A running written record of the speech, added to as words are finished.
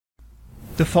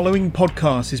The following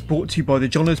podcast is brought to you by the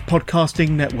Johners Podcasting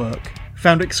Network,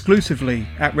 found exclusively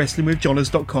at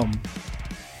WrestlingWithJohners.com.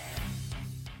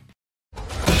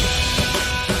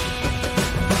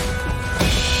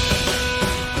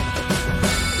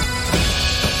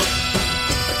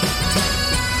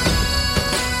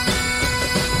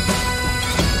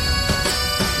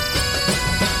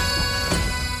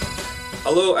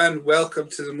 Hello and welcome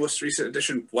to the most recent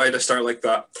edition. Why did I start like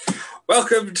that?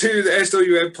 Welcome to the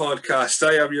SWN podcast.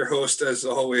 I am your host, as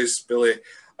always, Billy.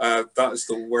 That is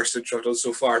the worst intro I've done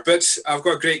so far, but I've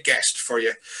got a great guest for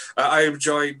you. I am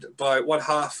joined by one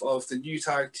half of the new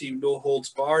tag team No Holds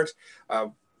Barred. I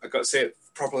got to say it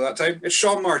properly that time. It's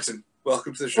Sean Martin.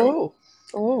 Welcome to the show.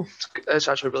 Oh, it's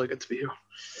actually really good to be here.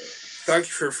 Thank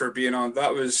you for being on.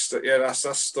 That's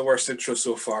the worst intro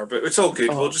so far, but it's all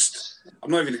good. I'm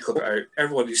not even going to clip it out.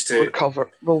 Everyone needs to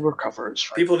We'll recover. It's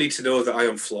fine. People need to know that I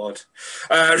am flawed.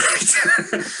 Right.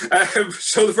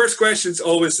 So the first question is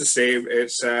always the same.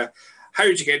 It's how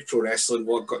did you get into pro wrestling?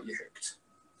 What got you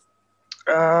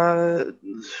hooked?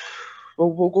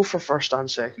 We'll go for first and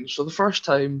second. So the first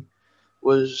time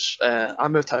was I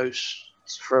moved house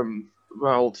from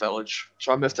my old village,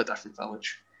 so I moved to a different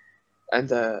village. And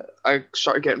I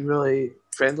started getting really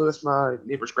friendly with my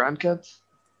neighbour's grandkid,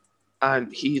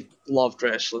 and he loved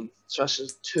wrestling. So this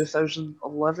is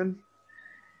 2011.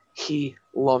 He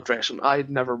loved wrestling. I'd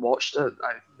never watched it.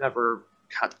 I never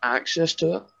had access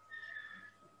to it.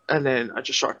 And then I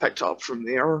just sort of picked it up from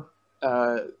there.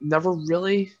 Never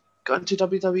really got into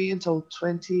WWE until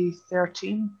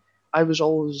 2013. I was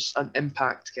always an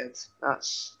Impact kid.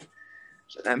 That's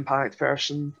an Impact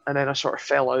person, and then I sort of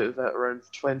fell out of it around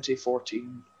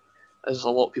 2014, as a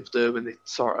lot of people do when they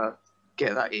sort of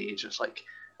get that age. It's like,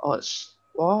 oh, it's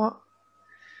what?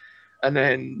 And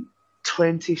then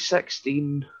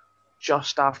 2016,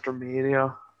 just after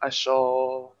Mania, I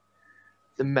saw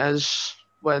The Miz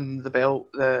win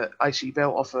the IC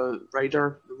belt off a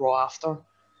Ryder the Raw after,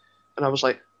 and I was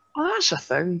like, oh, that's a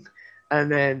thing. And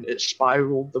then it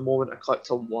spiraled the moment I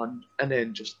clicked on one, and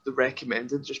then just the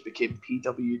recommended just became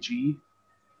PWG.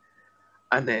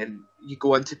 And then you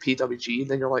go into PWG,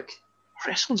 and then you're like,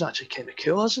 wrestling's actually kind of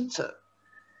cool, isn't it?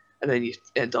 And then you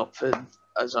end up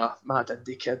as a mad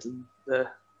indie kid in the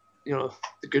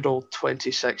good old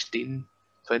 2016,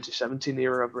 2017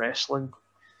 era of wrestling.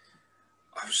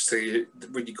 I was saying,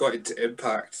 when you got into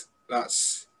Impact, that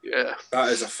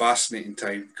is a fascinating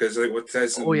time, because like what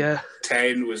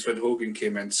 2010 was when Hogan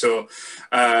came in. So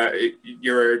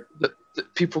you're the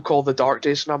people call the dark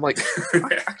days, and I'm like,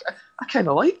 I kind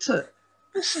of liked it.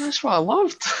 That's what I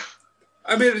loved.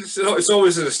 I mean, it's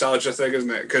always a nostalgia thing, isn't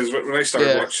it? Because when I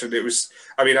started watching, it was.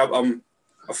 I mean, I'm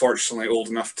unfortunately old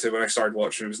enough to when I started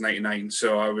watching, it was '99,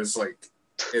 so I was like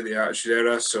in the Attitude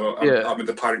Era. So I'm in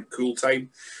the Parent Cool time,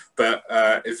 but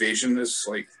Evasion is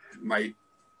like my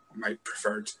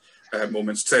preferred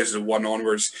moments, 2001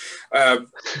 onwards.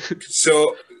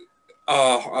 So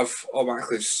I've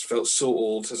automatically just felt so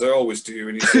old, as I always do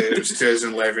when you say it was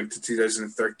 2011 to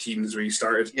 2013 is where you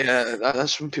started. Yeah,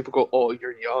 that's when people go, oh,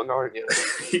 you're young, aren't you?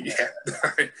 Yeah.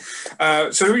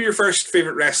 So who are your first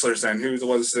favourite wrestlers then? Who are the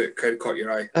ones that kind of caught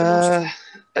your eye?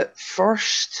 At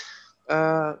first,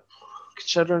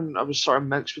 considering I was sort of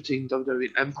mixed between WWE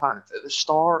and Impact, at the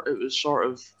start it was sort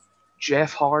of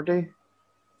Jeff Hardy.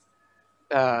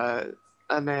 And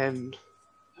then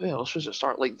who else was it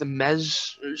start? Like The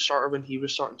Miz, it was sort of when he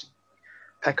was starting to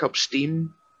pick up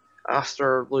steam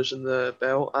after losing the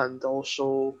belt, and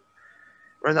also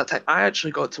around that time I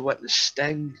actually got to witness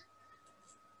Sting.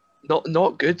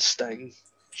 Not good Sting,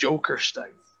 Joker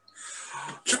Sting.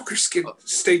 Joker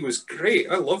Sting was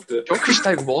great. I loved it. Joker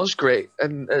Sting was great,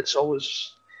 and it's a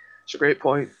great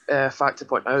fact to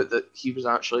point out that he was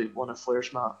actually one of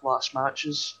Flair's last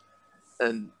matches,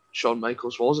 and Shawn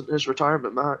Michaels wasn't his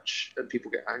retirement match, and people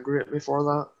get angry at me for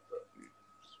that. But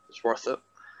it's worth it.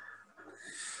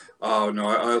 Oh no,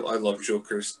 I love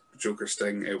Joker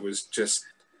Sting. It was just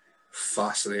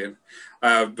fascinating.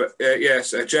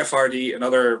 Yes, Jeff Hardy,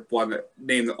 another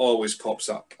name that always pops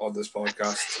up on this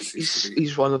podcast.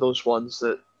 He's one of those ones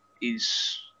that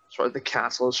he's sort of the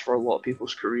catalyst for a lot of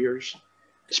people's careers,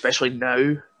 especially now.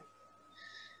 A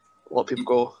lot of people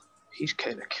go, he's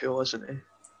kind of cool, isn't he?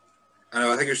 I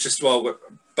know. I think it was just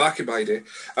back in my day.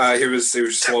 He was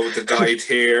just the one with the dyed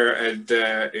hair, and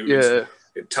it was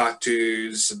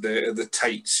tattoos and the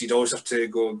tights. You'd always have to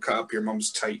go and cut up your mum's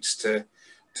tights to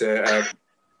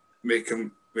make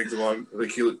them on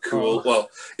like you look cool. Oh. Well,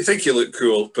 you think you look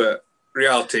cool, but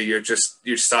reality,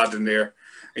 you're standing there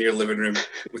in your living room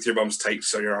with your mum's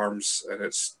tights on your arms, and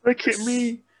it's look at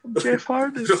me, I'm Jeff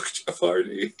Hardy. Look, Jeff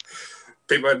Hardy.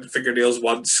 paint my fingernails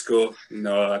once, go,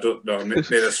 no, I don't know, not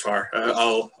this far.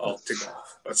 I'll take that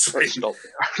off. That's fine. Stop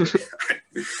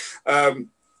there.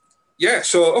 Yeah,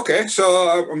 so I'm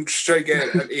just trying to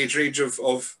get an age range of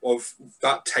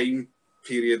that time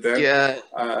period then. Yeah.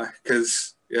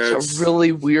 Because it's a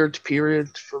really weird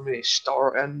period for me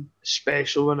starting,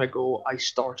 especially when I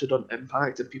started on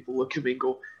Impact and people look at me and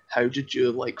go, how did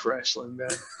you like wrestling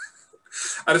then?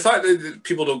 And the fact that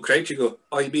people don't correct you, go,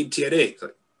 oh, you mean TNA? It's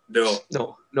like,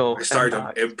 no. I started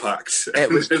on Impact. It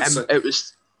was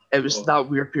that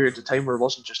weird period of time where it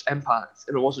wasn't just Impact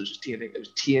and it wasn't just TNA. It was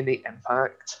TNA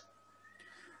Impact,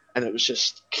 and it was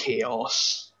just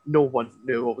chaos. No one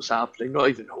knew what was happening. Not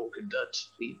even Hogan did.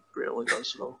 He rarely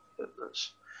does though.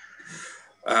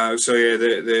 So yeah,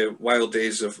 the wild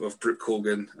days of Brooke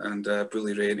Hogan and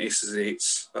Bully Ray and Aces and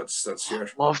Eights. That's your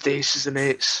loved Aces and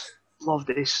Eights.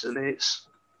 Loved Aces and Eights.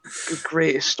 The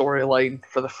greatest storyline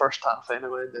for the first half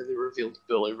anyway. And then they revealed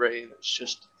Bully Ray, and it's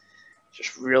just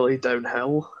really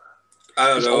downhill. I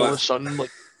don't know. All of a sudden,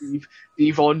 like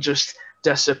Devon just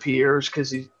disappears because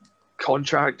he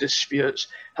contract disputes.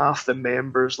 Half the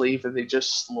members leave, and they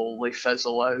just slowly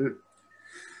fizzle out.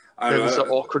 There was an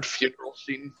awkward funeral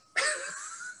scene.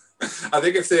 I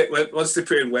think once they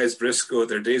put in Wes Briscoe,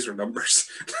 their days were numbered.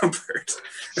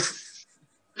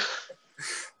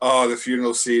 Oh, the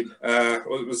funeral scene.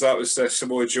 What was that? Was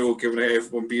Samoa Joe giving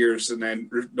everyone beers and then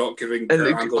not giving. And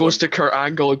it goes to Kurt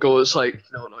Angle and goes like,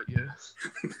 "No, not you."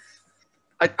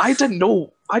 I didn't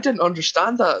know. I didn't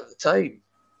understand that at the time.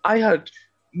 I had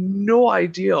no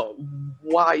idea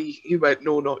why he went,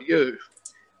 "No, not you."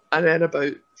 And then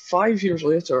about 5 years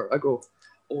later, I go,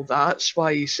 "Oh, that's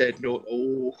why he said no."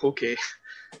 Oh, okay,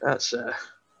 that's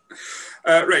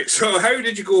right. So, how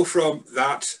did you go from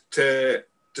that to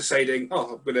deciding,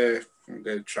 oh, I'm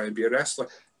gonna try and be a wrestler?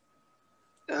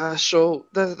 So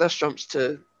this jumps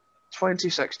to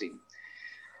 2016.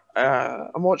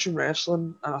 I'm watching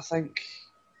wrestling, and I think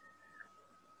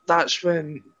that's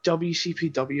when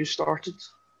WCPW started,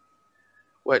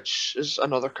 which is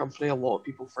another company a lot of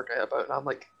people forget about. And I'm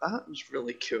like, that was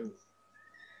really cool.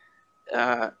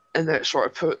 And then it sort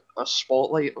of put a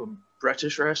spotlight on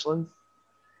British wrestling.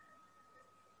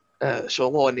 So a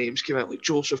lot of names came out, like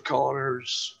Joseph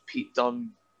Connors, Pete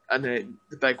Dunne, and then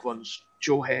the big ones,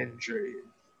 Joe Hendry,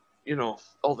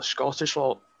 all the Scottish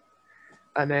lot.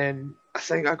 And then I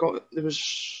think there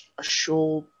was a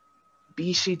show,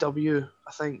 BCW,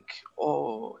 I think,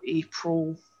 April,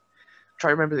 I'm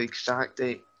trying to remember the exact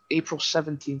date, April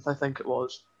 17th, I think it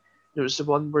was. It was the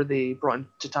one where they brought in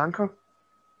Tatanka.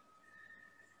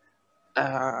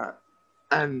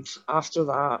 And after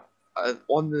that,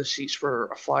 on the seats were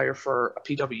a flyer for a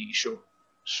PWE show.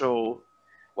 So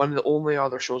one of the only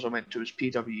other shows I went to was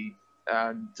PWE,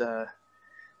 and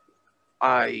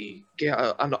I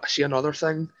see another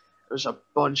thing. There was a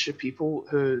bunch of people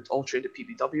who all trained at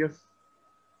PBW,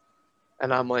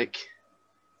 and I'm like,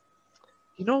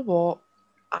 you know what?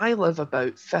 I live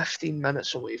about 15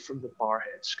 minutes away from the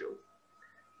Barhead School.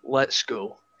 Let's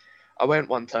go. I went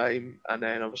one time, and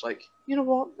then I was like, you know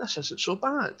what? This isn't so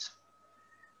bad.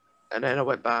 And then I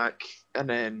went back, and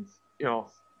then,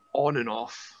 on and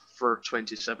off for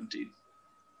 2017.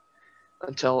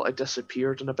 Until I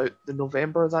disappeared in about the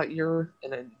November of that year,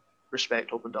 and then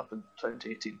Respect opened up in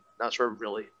 2018. That's where it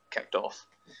really kicked off.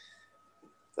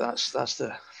 That's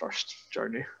the first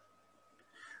journey.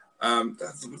 I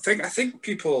think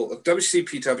people,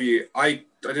 WCPW, I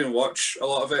didn't watch a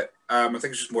lot of it. I think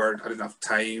it's just more I didn't have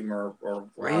time or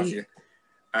what have you.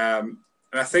 And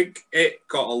I think it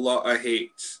got a lot of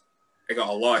hate. It got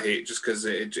a lot of hate just because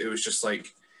it was just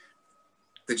like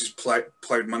they just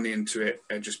plowed money into it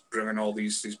and just bringing all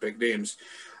these big names.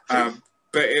 But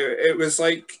it was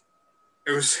like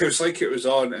it was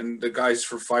on, and the guys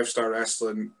from 5-Star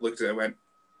Wrestling looked at it and went,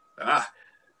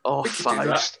 Oh,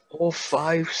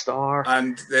 5-Star.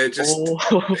 And they just... Oh,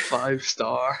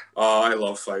 5-Star. Oh, I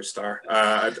love 5-Star.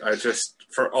 I just...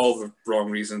 For all the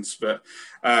wrong reasons, but...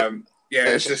 yeah,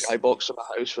 There's it's just... a skybox in my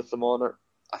house with them on it.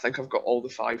 I think I've got all the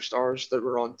 5-Stars that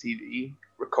were on TV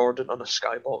recorded on a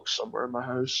skybox somewhere in my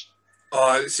house.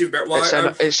 Oh, it's even better.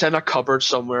 Well, it's in a cupboard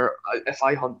somewhere. If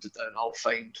I hunt it down, I'll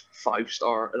find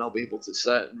 5-Star, and I'll be able to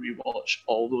sit and rewatch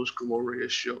all those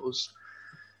glorious shows.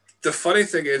 The funny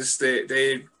thing is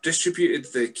they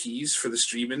distributed the keys for the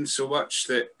streaming so much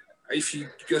that if you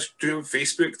just do it on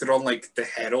Facebook, they're on like the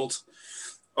Herald,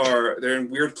 or they're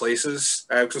in weird places.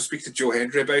 I'll speak to Joe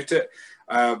Hendry about it,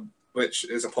 which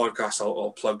is a podcast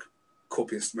I'll plug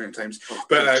copious amount of times.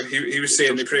 But he was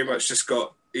saying they pretty much just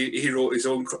got, he wrote his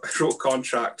own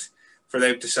contract for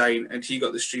them to sign, and he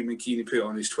got the streaming key and he put it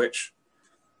on his Twitch.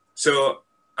 So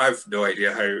I've no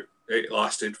idea how it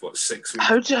lasted 6 weeks.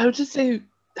 How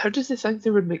did they think they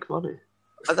would make money?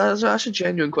 That's a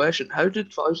genuine question. How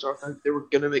did Five Star think they were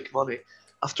gonna make money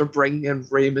after bringing in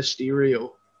Rey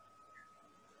Mysterio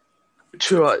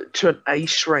to an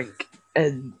ice rink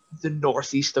in the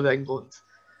northeast of England?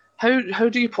 How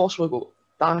do you possibly go,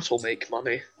 that'll make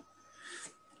money?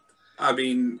 I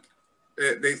mean,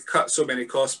 they cut so many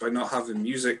costs by not having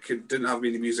music. It didn't have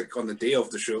any music on the day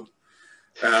of the show.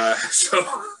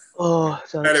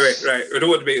 Anyway, right. We don't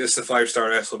want to make this the 5-star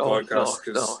wrestling podcast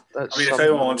because I mean, if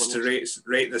anyone wants to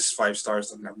rate this 5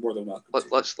 stars, then I'm more than welcome.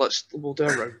 We'll do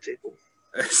a round table.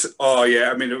 Oh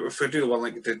yeah, I mean, if we do the one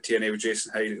like we did TNA with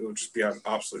Jason Hyde, it will just be an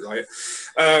absolute riot.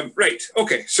 Right.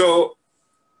 Okay. So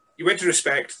you went to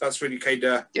Respect. That's when you kind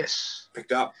of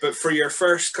picked up. But for your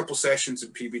first couple sessions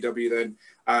in PBW, then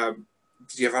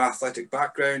did you have an athletic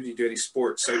background? Did you do any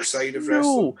sports outside of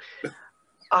wrestling? No,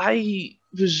 I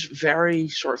was very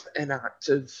sort of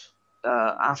inactive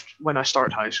after when I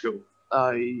started high school.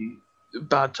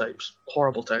 Bad times,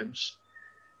 horrible times,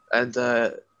 and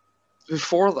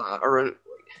before that,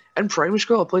 in primary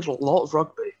school, I played a lot of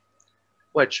rugby,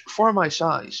 which for my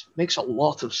size makes a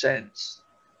lot of sense,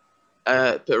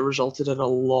 but it resulted in a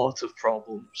lot of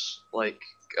problems, like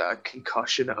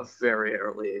concussion at a very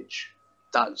early age.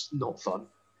 That's not fun.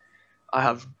 I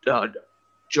have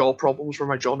jaw problems where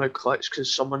my jaw now clicks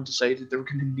because someone decided they were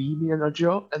going to knee me in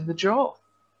the jaw.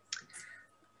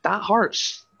 That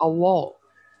hurts a lot.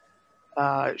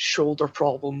 Shoulder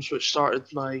problems, which started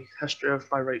my history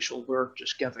of my right shoulder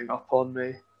just giving up on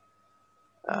me.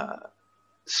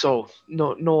 So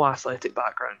no athletic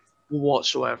background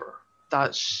whatsoever. I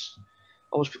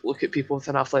always look at people with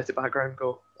an athletic background and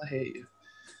go, I hate you.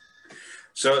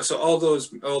 So all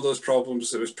those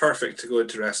problems, it was perfect to go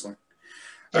into wrestling.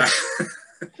 But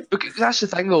that's the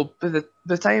thing though. By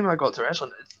the time I got to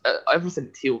wrestling,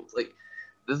 everything healed. Like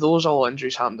those all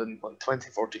injuries happened in like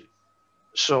 2014.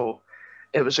 So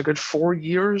it was a good 4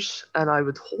 years, and I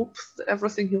would hope that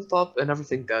everything healed up, and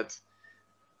everything did.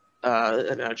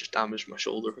 And I just damaged my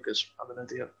shoulder because I'm an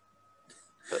idiot.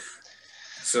 But,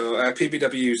 so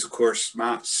PBWs, of course,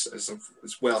 mats is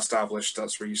well established.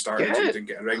 That's where you started. You didn't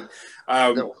get a ring.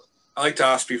 no. I like to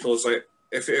ask people, is like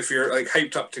if you're like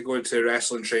hyped up to go into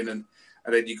wrestling training,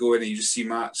 and then you go in and you just see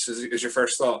mats, is your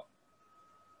first thought,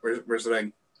 where's the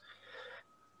ring?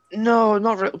 No,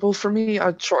 not really. Well, for me,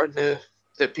 I sort of knew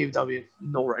that PBW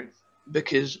no ring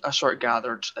because I sort of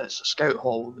gathered it's a scout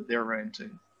hall that they're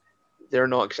renting. They're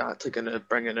not exactly going to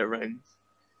bring in a ring.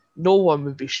 No one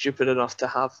would be stupid enough to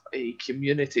have a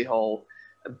community hall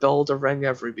and build a ring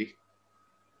every week.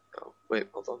 Oh, wait,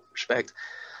 hold on. Respect.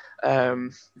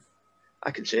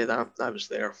 I can say that. I was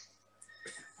there.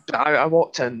 But I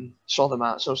walked in, saw the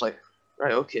mats, I was like,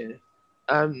 right, okay.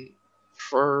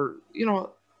 For,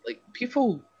 like,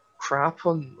 people crap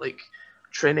on, like,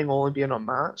 training only being on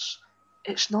mats.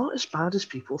 It's not as bad as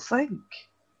people think.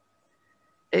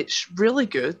 It's really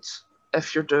good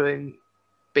if you're doing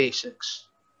basics.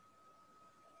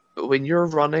 But when you're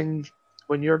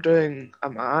doing a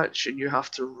match and you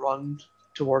have to run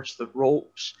towards the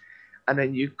ropes, and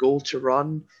then you go to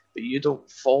run, but you don't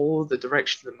follow the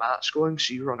direction the mat's going,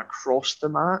 so you run across the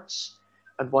mats,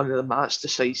 and one of the mats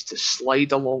decides to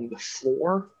slide along the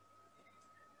floor,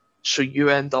 so you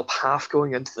end up half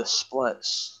going into the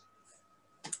splits.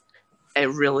 It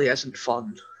really isn't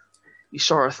fun. You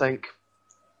sort of think,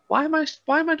 why am I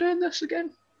doing this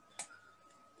again?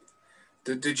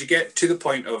 Did you get to the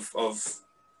point of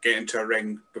getting to a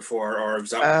ring before, or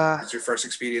was that your first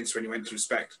experience when you went to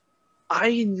Respect?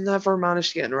 I never managed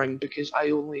to get in a ring because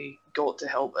I only got to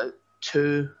help at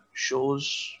 2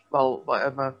 shows. Well,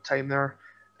 at my time there,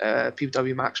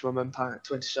 PW Maximum Impact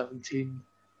 2017,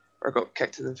 where I got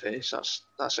kicked in the face.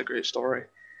 That's a great story.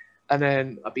 And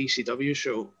then a BCW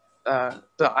show. But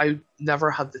I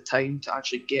never had the time to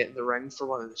actually get in the ring for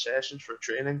one of the sessions for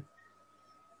training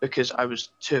because I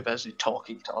was too busy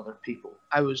talking to other people.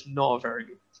 I was not a very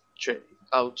good trainee.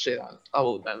 I would say that. I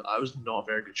will admit that I was not a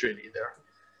very good trainee there.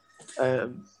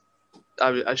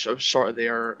 I was sort of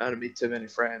there and I made too many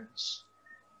friends,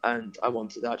 and I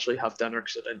wanted to actually have dinner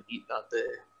because I didn't eat that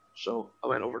day. So I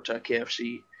went over to a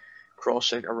KFC,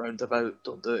 crossing a roundabout.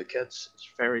 Don't do it, kids. It's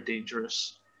very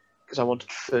dangerous because I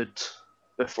wanted food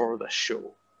before this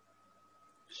show.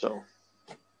 So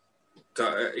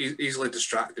easily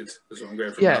distracted is what I'm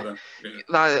going for. Yeah.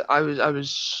 I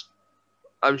was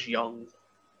young.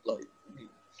 Like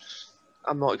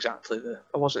I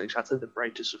wasn't exactly the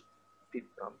brightest of people.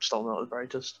 I'm still not the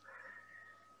brightest.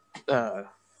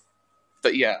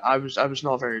 But yeah, I was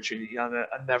not very trainee, and I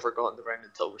never got in the ring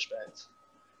until Respect.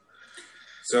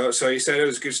 So you said it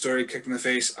was a good story, kick in the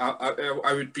face.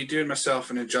 I would be doing myself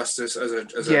an injustice as a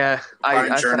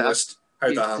journalist. How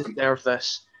did that happen? Deserve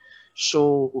this.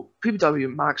 So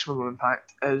PPW Maximum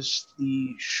Impact is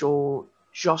the show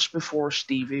just before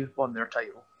Stevie won their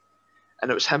title, and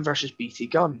it was him versus BT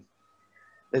Gunn.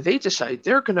 Now they decide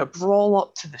they're going to brawl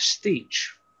up to the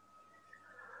stage.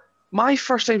 My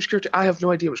first time security, I have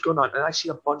no idea what's going on, and I see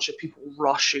a bunch of people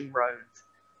rushing round.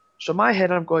 So in my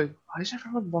head, I'm going, why is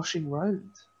everyone rushing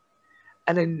round?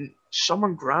 And then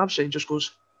someone grabs it and just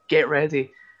goes, get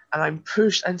ready. And I'm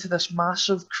pushed into this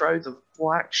massive crowd of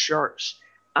black shirts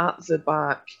at the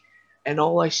back, and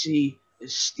all I see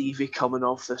is Stevie coming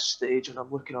off this stage, and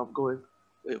I'm looking up going,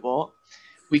 wait, what?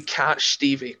 We catch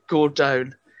Stevie, go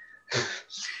down.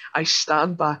 I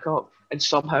stand back up, and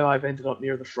somehow I've ended up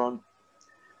near the front.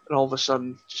 And all of a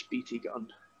sudden, just BT Gunn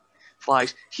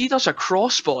flies. He does a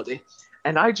crossbody,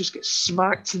 and I just get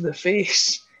smacked in the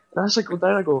face. And as I go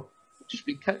down, I go, I've just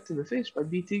been kicked in the face by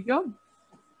BT Gunn.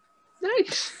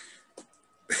 Nice.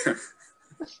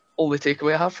 Only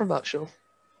takeaway I have from that show.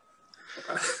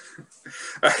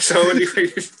 So when you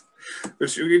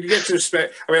get to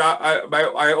respect, I mean,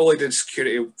 I only did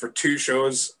security for 2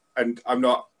 shows, and I'm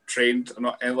not trained. I'm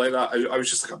not anything like that. I was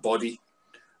just like a body.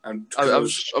 And I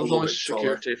was only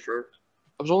security for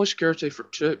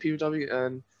 2 at PW,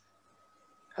 and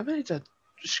how many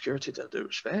security did I do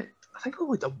respect? I think I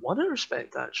only done 1 at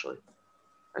respect actually.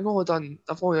 I've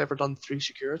only ever done 3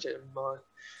 security in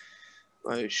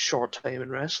my short time in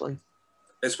wrestling.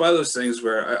 It's one of those things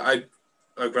where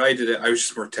when I did it, I was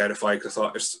just more terrified because I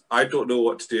thought, I don't know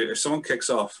what to do. If someone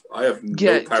kicks off, I have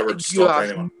no power to stop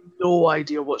anyone. No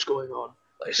idea what's going on.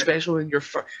 Like, especially when you're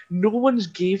no one's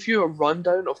gave you a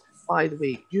rundown of, by the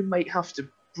way, you might have to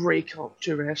break up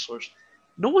 2 wrestlers.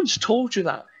 No one's told you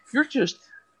that. You're just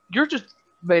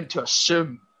meant to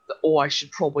assume that, I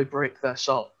should probably break this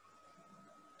up.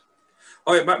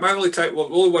 Oh yeah, my only time,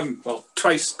 only one,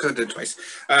 twice, because I did twice.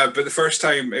 But the first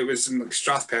time it was in like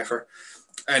Strathpeffer,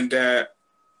 and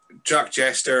Jack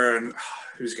Jester and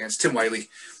who was against Tim Wiley.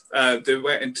 They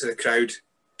went into the crowd,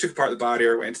 took apart the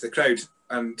barrier, went into the crowd,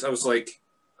 and I was like,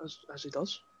 as he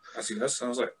does. As he does. And I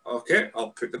was like, okay,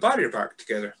 I'll put the barrier back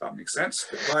together. That makes sense.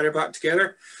 Put the barrier back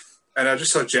together. And I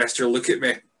just saw Jester look at me.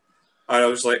 And I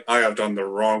was like, I have done the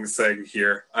wrong thing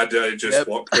here. I just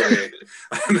walked away.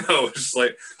 And I was just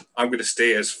like, I'm going to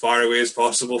stay as far away as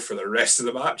possible for the rest of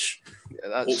the match.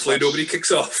 Yeah, hopefully nobody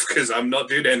kicks off, because I'm not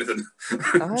doing anything.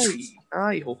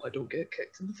 I hope I don't get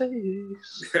kicked in the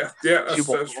face. Yeah, that's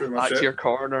pretty much it. Back to your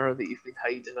corner that you've been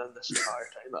hiding in this entire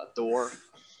time at a door.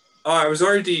 I was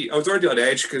already on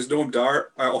edge because Noam Dar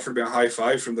offered me a high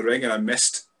five from the ring and I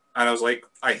missed. And I was like,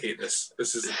 I hate this.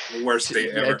 This is the worst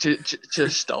day ever.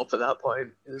 Just stop at that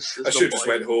point. I should have just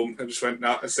went home. I just went,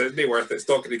 nah, I said, it's not worth it. It's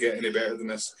not going to get any better than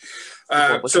this.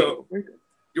 So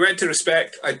you went to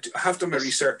respect. I have done my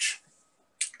research.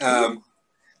 The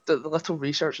little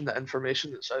research and the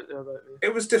information that's out there about me.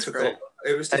 It was difficult.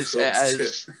 It was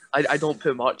difficult. I don't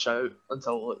put much out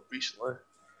until recently.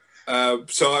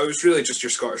 So I was really just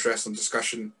your Scottish Wrestling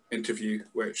Discussion interview,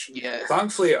 which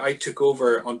thankfully I took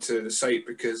over onto the site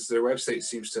because their website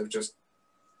seems to have just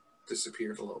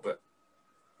disappeared a little bit.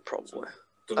 Probably.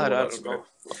 So, I don't know.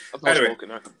 I've not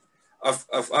spoken out.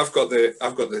 I've got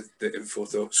the info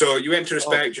though. So you went to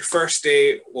respect. Your first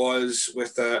day was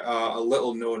with a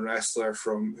little known wrestler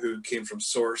who came from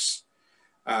Source,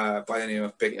 by the name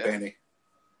of Big Benny.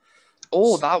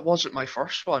 Oh, that wasn't my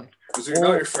first one. Was it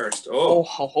not your first?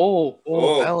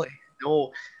 Belly.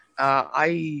 No,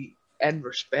 I, in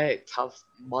respect, have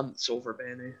months over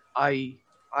Benny. I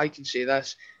can say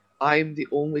this. I'm the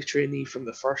only trainee from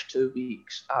the first 2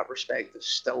 weeks at respect that's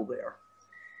still there.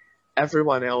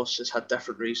 Everyone else has had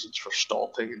different reasons for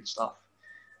stopping and stuff.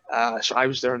 So I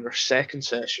was there in their second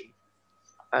session,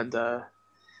 and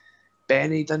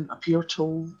Benny didn't appear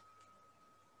till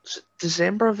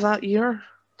December of that year.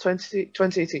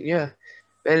 2018, yeah.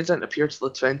 Benny didn't appear till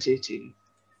the 2018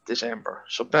 December.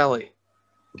 So, Belly,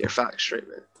 get your facts straight,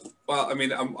 man. Well, I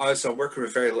mean, I'm working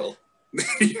with very little.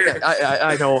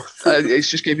 I know. It's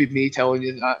just going to be me telling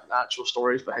you the actual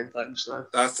stories behind things now.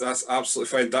 That's absolutely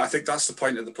fine. I think that's the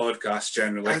point of the podcast,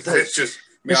 generally. It's just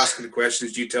me asking the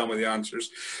questions, you tell me the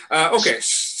answers. Okay,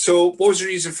 so what was the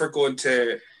reason for going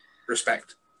to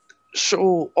Respect?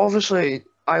 So, obviously,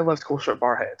 I lived closer to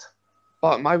Barhead.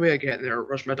 But my way of getting there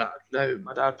was my dad. Now,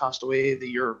 my dad passed away the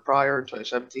year prior in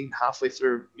 2017, halfway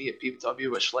through me at PW,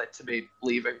 which led to me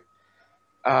leaving.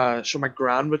 So my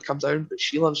gran would come down, but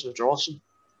she lives in Drawson.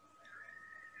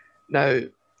 Now,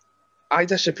 I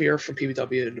disappeared from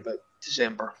PW in about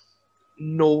December.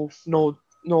 No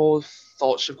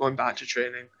thoughts of going back to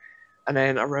training. And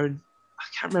then around, I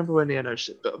can't remember when they announced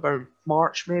it, but around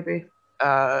March maybe,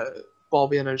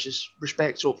 Bobby announces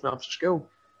Respect's opening after school,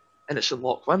 and it's in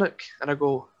Lochwinnock. And I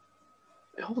go,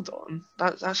 "Wait, hold on,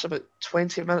 that's about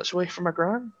 20 minutes away from my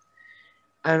gran."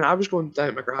 And I was going down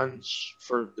to my gran's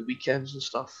for the weekends and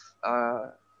stuff,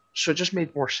 so it just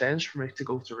made more sense for me to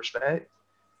go to Respect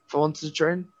if I wanted to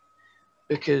train,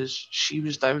 because she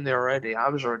was down there already, I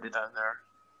was already down there,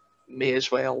 may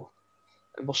as well,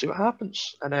 and we'll see what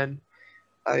happens. And then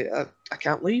I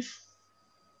can't leave.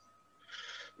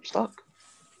 I'm stuck.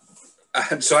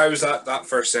 And so I was at that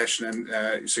first session,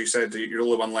 and so you said that you're the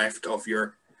only one left of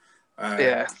your.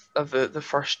 Yeah, of the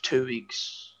first 2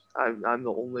 weeks, I'm the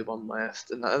only one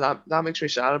left, and that makes me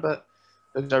sad a bit,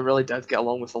 because I really did get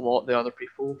along with a lot of the other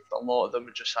people, but a lot of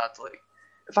them just had to, like.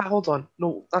 In fact, hold on,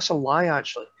 no, that's a lie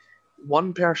actually.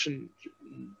 One person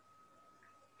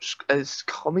is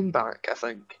coming back, I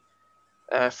think,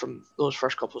 from those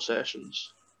first couple of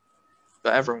sessions,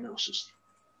 but everyone else is,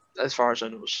 as far as I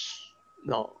know, is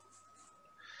not.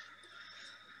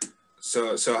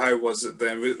 So how was it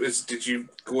then? Did you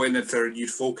go in with a renewed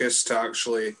focus to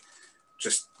actually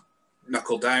just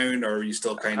knuckle down, or were you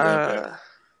still kind of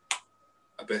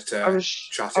a bit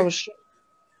chatty?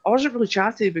 I wasn't really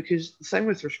chatty, because the thing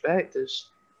with Respect is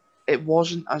it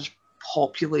wasn't as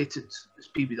populated as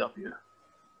PBW,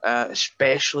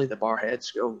 especially the Barhead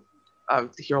School. I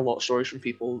hear a lot of stories from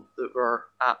people that were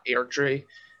at Airdrie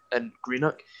and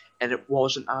Greenock, and it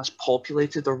wasn't as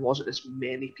populated. There wasn't as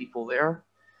many people there.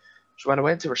 So when I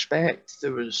went to Respect,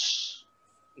 there was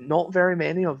not very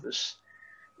many of us,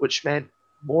 which meant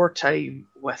more time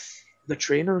with the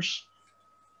trainers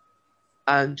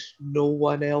and no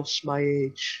one else my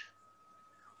age,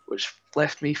 which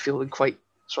left me feeling quite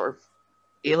sort of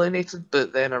alienated.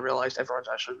 But then I realised everyone's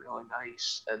actually really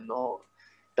nice and not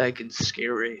big and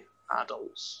scary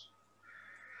adults.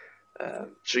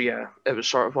 So yeah, it was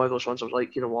sort of one of those ones I was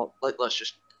like, you know what, let's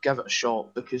just give it a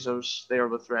shot, because I was there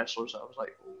with wrestlers that I was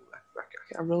like, oh,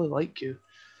 I really like you,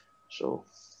 so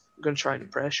I'm going to try and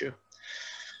impress you.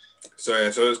 So yeah,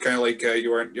 so it was kind of like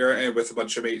you're in with a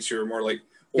bunch of mates. You were more like,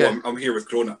 oh, yeah. I'm here with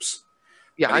grown-ups.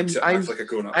 Yeah, I'm like a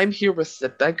grown-up. I'm here with the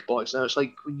big boys. Now it's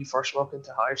like when you first walk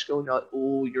into high school and you're like,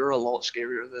 oh, you're a lot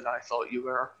scarier than I thought you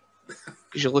were,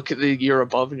 because you look at the year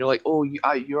above and you're like, oh,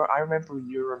 I remember when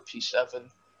you were in P7,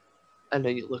 and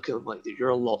then you look at them like, you're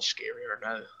a lot scarier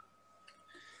now.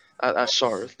 That's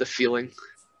sort of the feeling.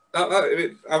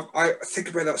 I think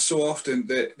about that so often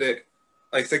that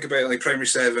I think about like primary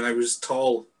 7. I was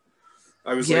tall.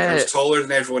 I was taller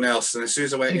than everyone else, and as soon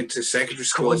as I went into secondary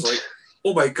school, I was like,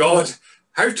 "Oh my god,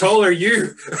 how tall are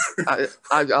you?"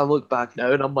 I look back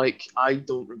now and I'm like, I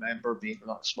don't remember being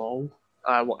that small.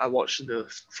 I watched the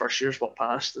first years what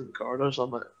passed in the corridors.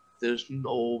 I'm like, there's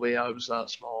no way I was that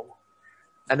small.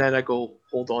 And then I go,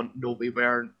 hold on, no, we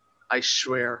weren't. I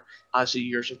swear, as the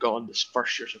years have gone, the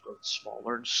first years have gotten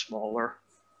smaller and smaller.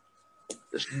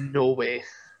 There's no way.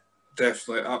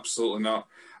 Definitely, absolutely not.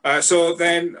 So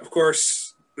then, of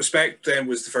course, Respect then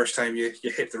was the first time you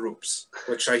hit the ropes,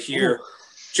 which I hear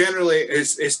generally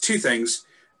is two things.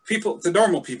 The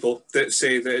normal people that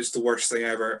say that it's the worst thing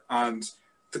ever, and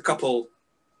the couple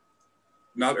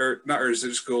nutters that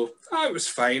just go, oh, it was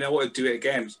fine, I want to do it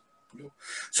again.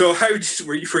 So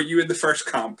were you in the first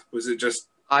camp? Was it just...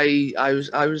 I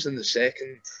was in the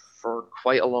second for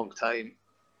quite a long time.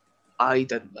 I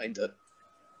didn't mind it.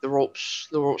 The ropes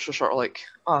were sort of like,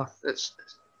 it's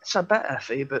a bit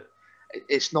iffy, but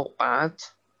it's not bad.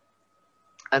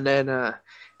 And then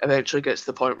eventually gets to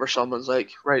the point where someone's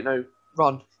like, right now,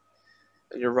 run.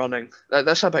 And you're running.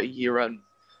 That's about a year in.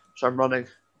 So I'm running.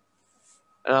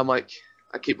 And I'm like,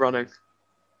 I keep running.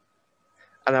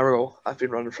 And I go, I've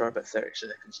been running for about 30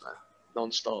 seconds now,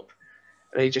 non-stop.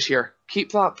 And you just hear,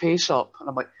 keep that pace up. And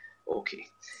I'm like, okay.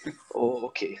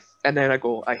 And then I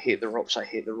go, I hate the ropes.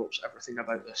 Everything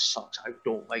about this sucks. I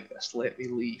don't like this. Let me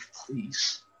leave,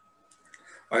 please.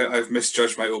 I've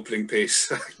misjudged my opening pace.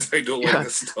 I don't like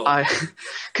this at all.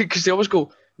 Because they always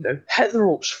go, no, hit the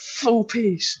ropes, full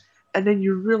pace. And then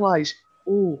you realise,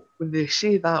 when they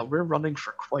say that, we're running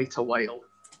for quite a while.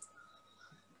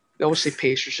 They always say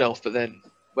pace yourself, but then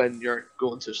when you're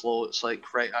going too slow, it's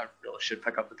like, right, I really should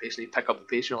pick up the pace. And you pick up the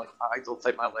pace, and you're like, I don't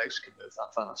think my legs can move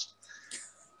that fast.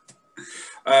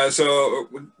 So,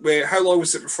 wait, how long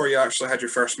was it before you actually had your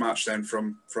first match then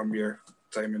from your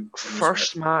time in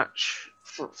First Respect? match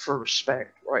for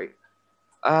Respect, right.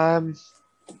 I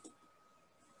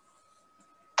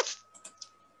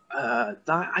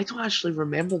don't actually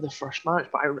remember the first match,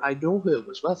 but I know who it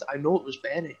was with. I know it was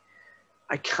Benny.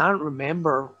 I can't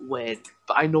remember when,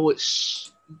 but I know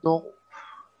it's not...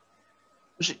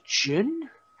 Was it June?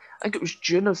 I think it was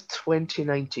June of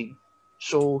 2019.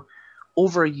 So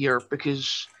over a year,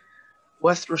 because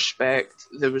with respect,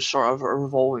 there was sort of a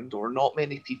revolving door. Not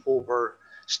many people were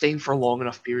staying for long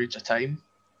enough periods of time.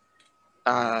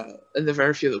 And the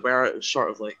very few that were, it was sort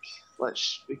of like,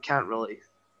 we can't really,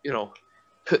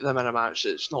 put them in a match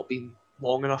that's not been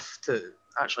long enough to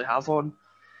actually have on.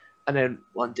 And then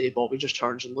one day Bobby just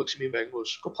turns and looks at me and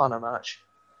goes, "Go plan a match."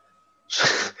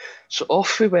 So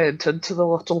off we went into the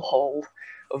little hall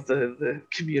of the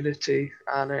community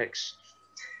annex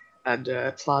and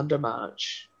planned a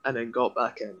match, and then got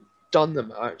back in, done the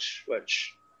match,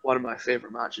 which one of my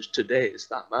favourite matches to date is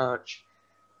that match,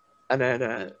 and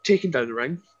then taken down the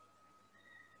ring,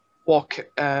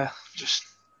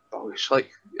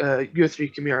 you three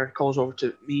come here, calls over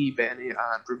to me, Benny,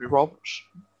 and Ruby Roberts.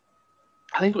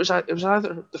 I think it was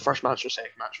either the first match or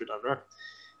second match we done, right?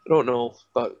 I don't know,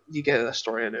 but you get the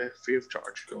story anyway, free of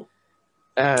charge. Cool.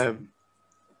 And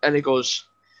he goes,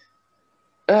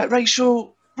 right,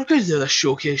 so we're going to do this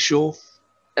showcase show.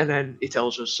 And then he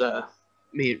tells us,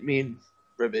 me and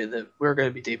Ruby, that we're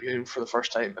going to be debuting for the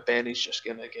first time. Benny's just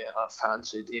going to get a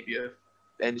fancy debut.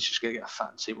 Benny's just going to get a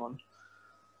fancy one.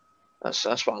 That's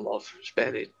what I love.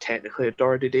 Benny technically had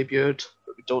already debuted,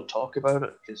 but we don't talk about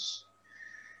it because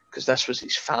this was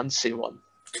his fancy one.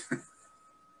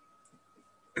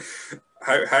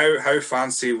 How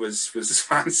fancy was this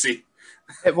fancy?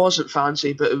 It wasn't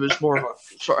fancy, but it was more of a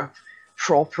sort of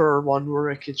proper one where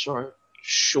I could sort of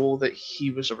show that he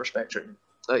was a respecter.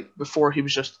 Like before, he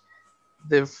was just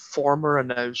the former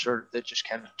announcer that just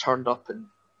kind of turned up in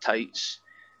tights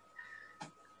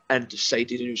and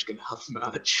decided he was going to have a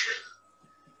match.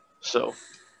 So,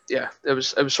 yeah, it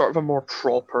was sort of a more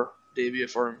proper debut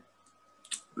for him,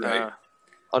 right?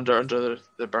 Under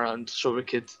the brand, so we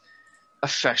could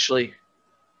officially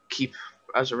keep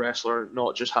as a wrestler,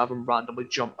 not just have him randomly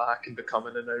jump back and become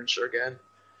an announcer again.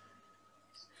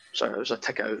 Sorry, there was a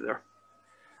tick out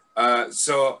there.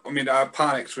 So, I mean, I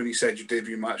panicked when you said your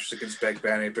debut match was against Big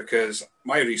Benny because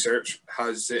my research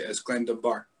has it as Glenn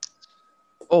Dunbar.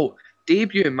 Oh,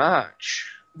 debut match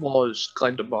was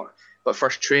Glenn Dunbar, but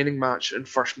first training match and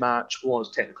first match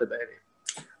was technically Benny.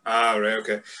 Ah, right,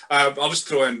 okay. I'll just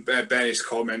throw in Benny's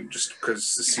comment just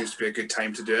because this seems to be a good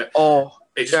time to do it. Oh,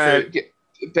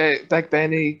 Big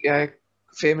Benny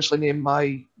famously named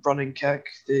my running kick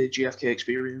the GFK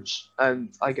experience, and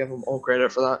I give him all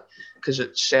credit for that because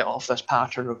it set off this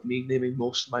pattern of me naming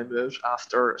most of my moves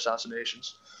after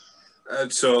assassinations.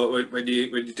 And so when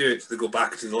you do it, they go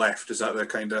back to the left. Is that the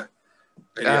kind of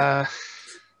idea?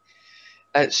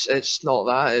 It's not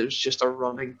that. It was just a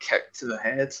running kick to the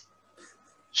head.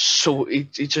 So he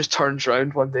just turns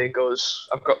around one day and goes,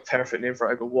 "I've got a perfect name for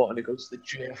it." I go, "What?" And he goes, "The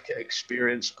JFK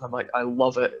experience." And I'm like, "I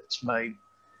love it. It's mine."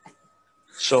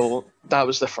 So that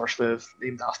was the first move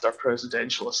named after a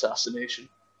presidential assassination.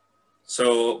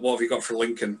 So what have you got for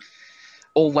Lincoln?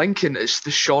 Oh, Lincoln is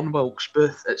the Shawn Wilkes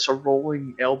Booth. It's a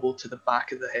rolling elbow to the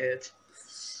back of the head.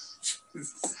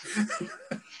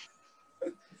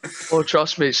 Oh,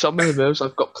 trust me, some of the moves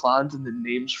I've got planned and the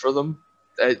names for them.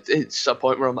 It's a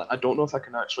point where I'm like, I don't know if I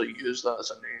can actually use that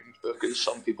as a name because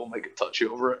some people might get touchy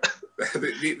over it.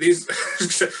 These,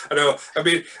 I know. I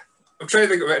mean, I'm trying to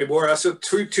think of it anymore. That's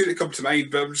two that come to mind,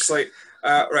 but I'm just like,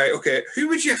 right, okay. Who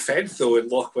would you offend though in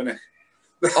Lochwinnock?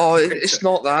 Oh, it's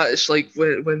not that. It's like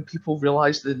when people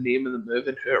realise the name of the move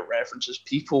and who it references,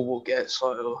 people will get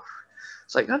sort of.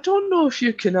 It's like, I don't know if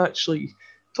you can actually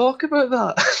talk about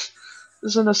that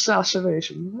as an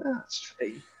assassination. That's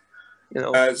fine. You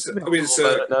know,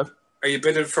 are you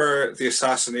bidding for the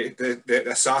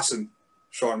assassin,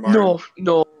 Sean Martin?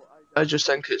 No. I just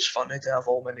think it's funny to have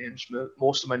all my names,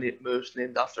 most of my moves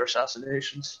named after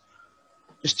assassinations,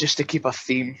 just to keep a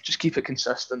theme, just keep it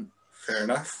consistent. Fair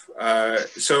enough.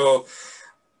 So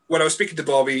when I was speaking to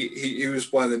Bobby, he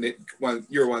was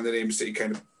you were one of the names that he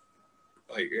kind of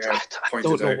like pointed out. I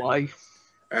don't know why.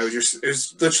 It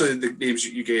was literally the names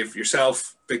you gave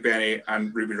yourself, Big Benny,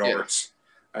 and Ruby Roberts. Yeah.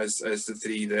 As the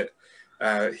three that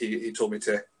he told me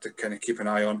to kind of keep an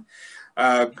eye on.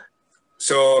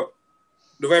 So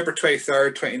November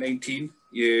 23rd, 2019,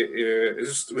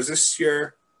 was this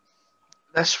your...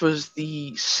 This was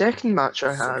the second match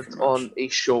I had on a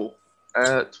show.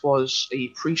 It was a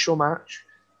pre-show match.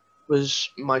 It was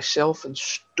myself and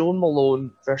Stone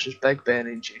Malone versus Big Ben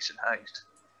and Jason Hyde.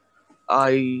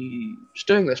 I was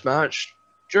doing this match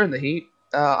during the heat.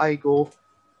 I go,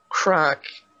 crack,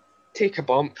 take a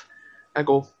bump, I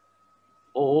go,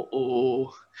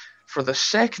 oh. For the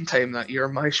second time that year,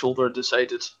 my shoulder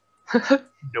decided,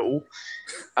 no.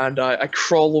 And I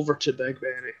crawl over to Big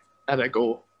Benny, and I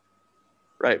go,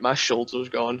 right, my shoulder's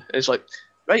gone. And it's like,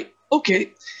 right,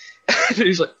 okay. And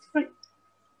he's like, right,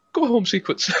 go home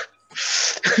sequence.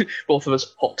 Both of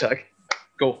us, hop tag,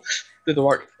 go, do the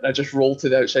work. And I just roll to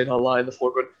the outside and I lie on the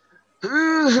floor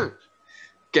going,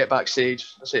 get backstage.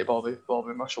 I say to Bobby,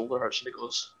 my shoulder hurts. And he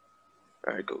goes,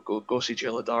 all right, go see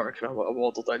Jayla Dark. And I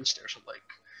waddle downstairs. I'm like,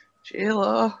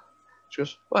 Jayla. She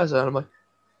goes, what is that? And I'm like,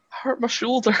 I hurt my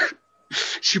shoulder.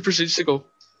 She proceeds to go,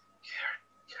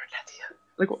 you're an idiot.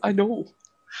 And I go, I know.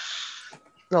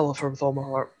 I love her with all my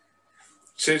heart.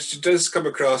 She does come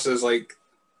across as like...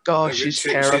 Oh, she's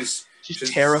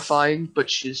terrifying, but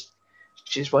she's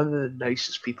one of the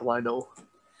nicest people I know.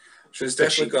 She's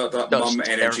definitely got that mum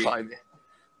energy. Me.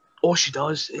 Oh, she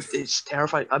does. It's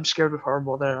terrifying. I'm scared of her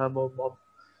more than I am of mum.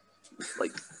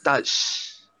 Like,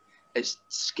 it's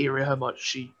scary how much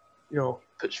she,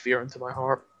 puts fear into my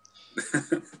heart.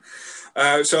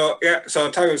 So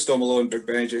Tiger Stone Malone, Big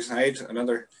Ben, Jason Hyde,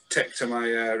 another tick to my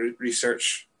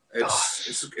research.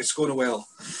 It's going well.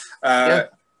 Yeah.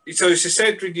 So she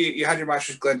said when you had your match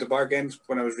with Glenn DeBargain,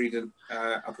 when I was reading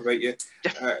up about you,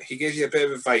 he gave you a bit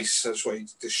of advice. I just wanted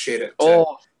to share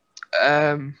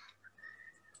it.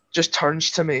 Just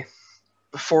turns to me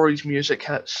before his music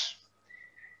hits.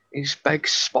 His big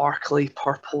sparkly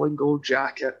purple and gold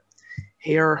jacket,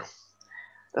 hair,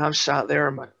 and I'm sat there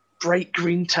in my bright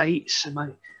green tights and my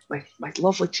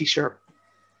lovely t-shirt.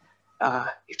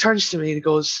 He turns to me and he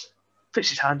goes,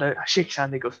 puts his hand out, I shake his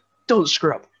hand and he goes, don't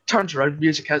screw up. Turns around,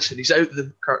 music hits and he's out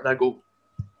the curtain. I go,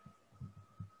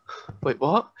 wait,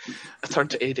 what? I turn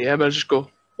to ADM and I just go,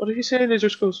 what did he say? And he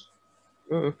just goes,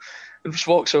 and just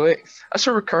walks away. That's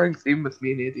a recurring theme with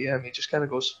me and ADM. He just kind of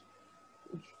goes,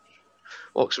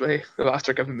 walks away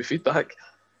after giving me feedback.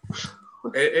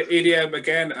 ADM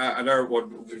again, another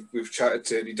one we've chatted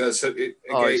to, and he does.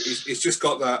 He's just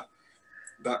got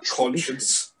that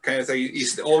conscience kind of thing.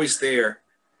 He's always there,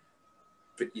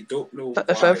 but you don't know.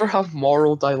 If I ever have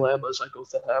moral dilemmas, I go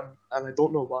to him, and I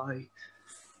don't know why.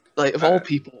 Like, of all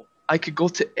people, I could go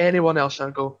to anyone else and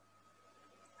I'd go,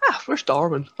 where's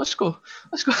Darwin? Let's go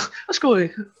see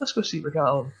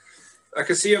McCallum. I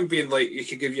can see him being like, he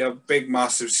could give you a big,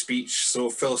 massive speech, so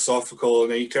philosophical,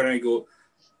 and then you turn around and go,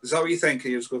 is that what you think?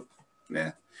 And you just go,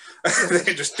 yeah.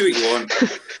 Just do what you want. Do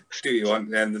what you want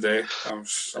at the end of the day. I'm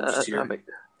just here.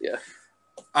 Yeah.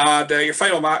 And your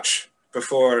final match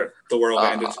before the world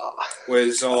ended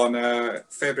was on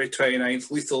February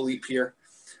 29th, Lethal Leap Year,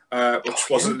 which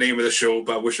wasn't the name of the show,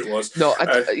 but I wish it was. No,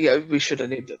 we should have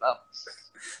named it that.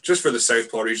 Just for the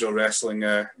Southpaw Regional Wrestling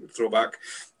throwback.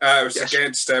 It was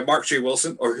against Mark J.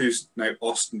 Wilson, or who's now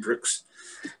Austin Brooks.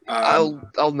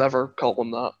 I'll never call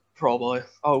him that, probably.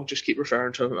 I'll just keep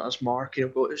referring to him as Mark.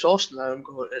 Go, it's Austin now. I'm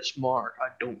going, it's Mark. I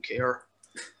don't care.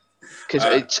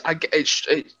 Because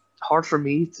it's hard for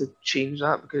me to change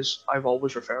that because I've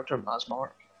always referred to him as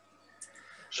Mark.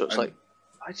 So it's like,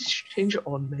 why did you change it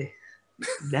on me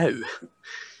now?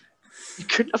 You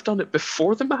couldn't have done it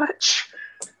before the match.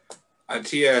 And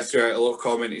he threw out a little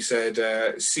comment. He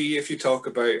said, see if you talk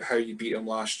about how you beat him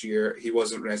last year, he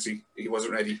wasn't ready.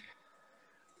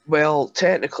 Well,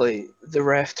 technically, the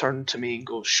ref turned to me and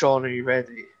goes, Sean, are you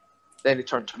ready? Then he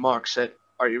turned to Mark, said,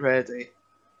 are you ready?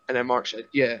 And then Mark said,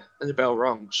 yeah, and the bell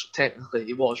rung. So technically,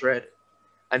 he was ready.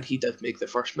 And he did make the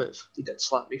first move. He did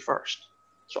slap me first.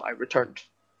 So I returned.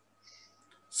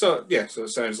 So it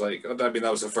sounds like,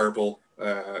 that was a verbal...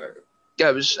 Yeah,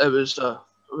 it was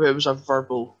a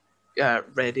verbal... Yeah,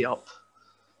 ready up.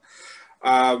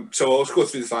 So let's go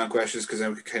through the fan questions because then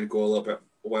we can kind of go a little bit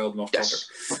wild and off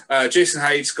topic. Jason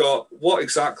Hyde's got, what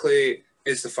exactly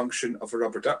is the function of a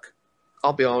rubber duck?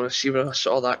 I'll be honest, when I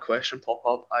saw that question pop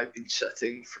up, I've been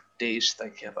sitting for days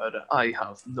thinking about it. I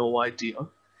have no idea.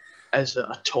 Is it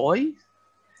a toy?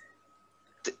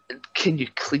 Can you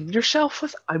clean yourself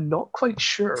with it? I'm not quite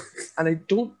sure. And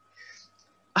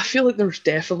I feel like there's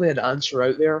definitely an answer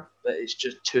out there, but it's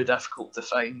just too difficult to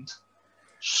find.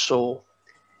 So,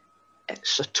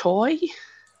 it's a toy?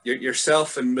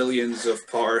 Yourself and millions of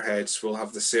Potterheads will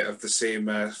have the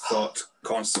same thought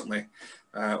constantly.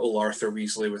 Old Arthur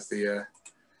Weasley with the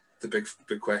big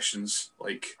questions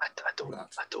like I don't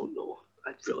know.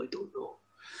 I really don't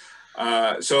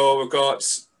know. So we've got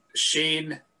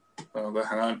Shane. Oh,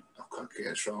 hang on. I've got to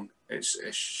get it wrong. It's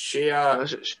Shea.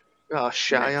 Shia.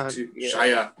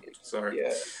 Sorry.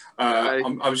 Yeah.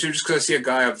 I'm sure just because I see a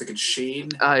guy, I'm thinking Shane.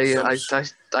 I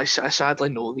sadly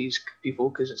know these people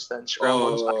because it's the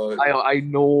Instagram ones. I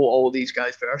know all these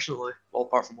guys personally, well,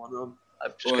 apart from one of them.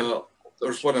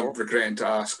 There's one I'm regretting to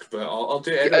ask, but I'll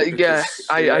do it anyway.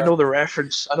 I know the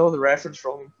reference. I know the reference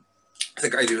from him. I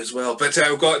think I do as well. But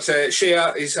we've got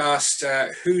Shea. He's asked,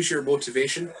 "Who's your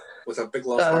motivation?" With a big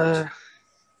love heart.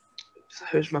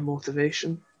 Who's my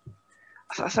motivation?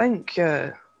 I think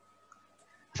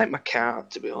my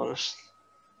cat, to be honest.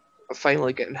 I'm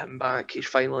finally getting him back. He's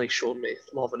finally shown me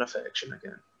love and affection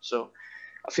again. So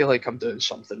I feel like I'm doing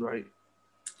something right.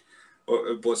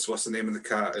 What's the name of the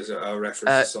cat? Is it a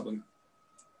reference to something?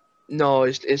 No,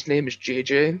 his name is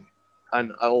JJ,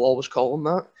 and I'll always call him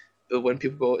that. But when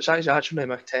people go, "Is that his actual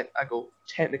name?" I go,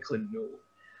 technically no.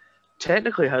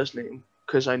 Technically his name,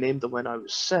 because I named him when I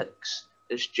was 6,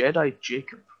 is Jedi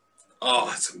Jacob. Oh,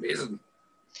 that's amazing.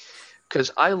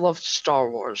 Because I loved Star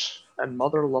Wars, and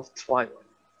Mother loved Twilight.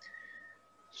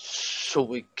 So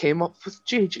we came up with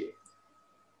JJ.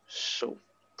 So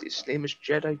his name is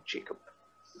Jedi Jacob.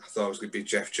 I thought it was going to be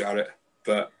Jeff Jarrett,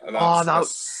 but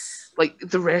that's... Like,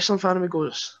 the wrestling fan of me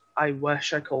goes, I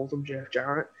wish I called him Jeff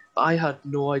Jarrett, but I had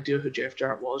no idea who Jeff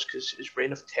Jarrett was because his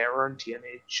reign of terror in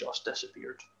TNA just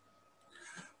disappeared.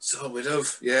 So it would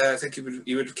have, yeah, I think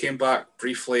he would have came back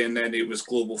briefly, and then it was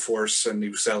Global Force, and he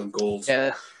was selling gold.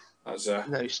 Yeah.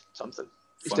 Now he's something.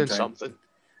 He's doing something.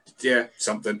 Yeah,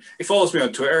 something. He follows me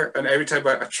on Twitter, and every time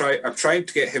I'm trying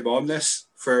to get him on this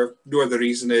for no other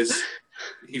reason is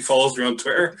he follows me on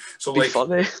Twitter. So be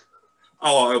funny.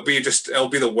 Oh, it'll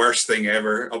be the worst thing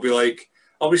ever.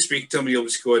 I'll be speaking to him, and he'll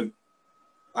be going,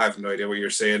 I have no idea what you're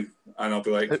saying, and I'll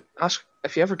be like,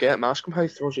 if you ever get him, ask him how he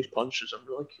throws his punches. I'm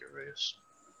really curious.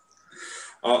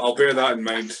 I'll bear that in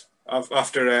mind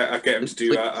after I get him to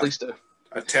do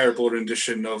a terrible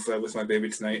rendition of With My Baby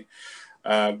Tonight,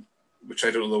 which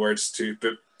I don't know the words to,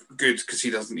 but good because he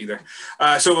doesn't either.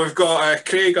 So we've got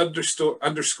Craig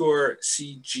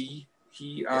 _CG.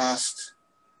 He asked,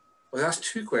 well, he asked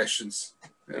 2 questions.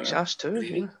 He's asked 2,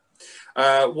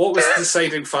 yeah. What was the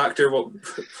deciding factor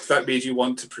that made you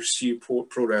want to pursue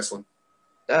pro wrestling?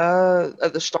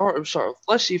 At the start, it was sort of,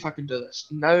 let's see if I can do this.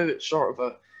 Now it's sort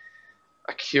of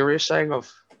a curious thing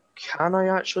of, can I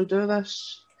actually do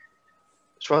this?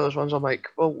 It's one of those ones I'm like,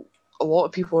 well, a lot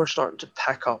of people are starting to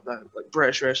pick up now. Like,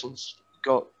 British wrestling's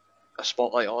got a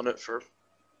spotlight on it for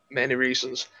many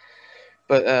reasons.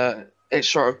 But it's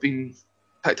sort of been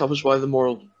picked up as one of the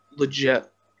more legit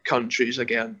countries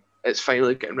again. It's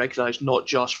finally getting recognised not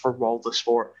just for World of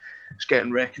Sport. It's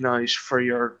getting recognised for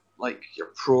your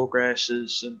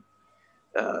progresses and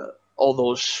all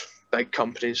those big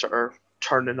companies that are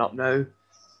turning up now,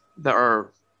 that are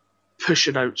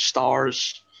pushing out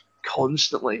stars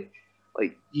constantly.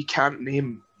 Like, you can't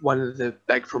name one of the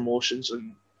big promotions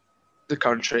in the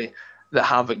country that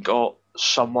haven't got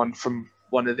someone from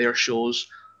one of their shows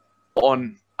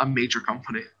on a major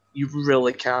company. You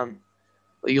really can.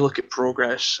 Like, you look at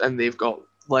Progress, and they've got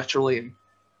literally in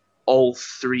all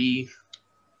 3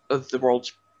 of the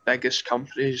world's biggest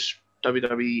companies,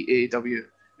 WWE, AEW,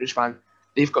 New Japan,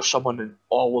 they've got someone in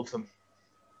all of them.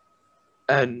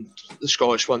 And the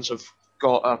Scottish ones have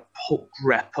got a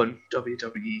grip on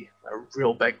WWE, a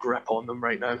real big grip on them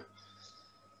right now.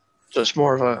 So it's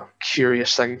more of a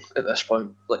curious thing at this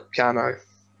point. Like, can I?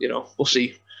 We'll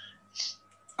see.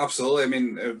 Absolutely. I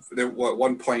mean, at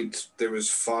one point there was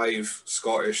 5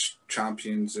 Scottish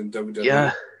champions in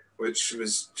WWE, which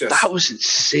was just... That was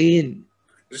insane.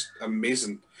 Just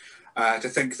amazing. To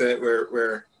think that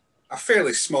we're a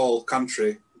fairly small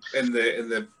country in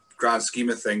the grand scheme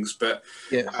of things, but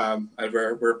and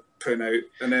we're putting out,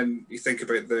 and then you think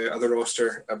about the other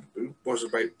roster, was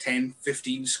about 10,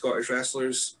 15 Scottish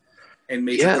wrestlers in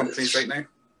major companies right now.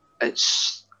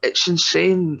 It's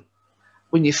insane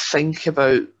when you think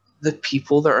about the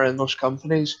people that are in those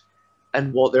companies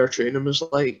and what their training was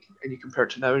like, and you compare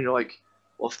it to now, and you're like,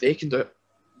 well, if they can do it,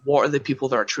 what are the people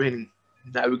that are training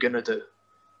now going to do?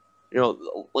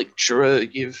 Like Jura,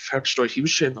 you've heard stories, he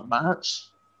was training on mats.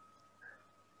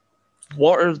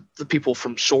 What are the people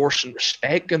from Source and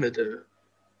Respect going to do,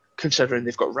 considering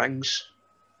they've got rings?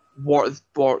 What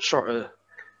sort of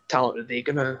talent are they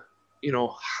going to,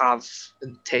 have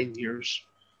in 10 years?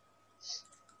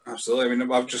 Absolutely. I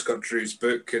mean, I've just got Drew's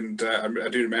book, and I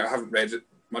do remember, I haven't read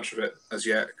much of it as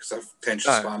yet because I've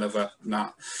attention span of a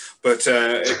gnat. But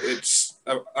I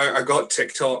got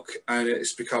TikTok, and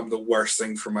it's become the worst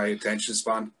thing for my attention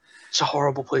span. It's a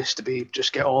horrible place to be.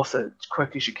 Just get off it as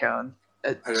quick as you can.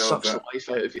 It sucks the life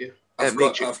out of you. I've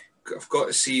got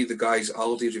to see the guy's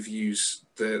Aldi reviews,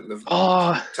 the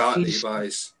tart that he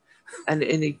buys. And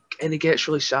he gets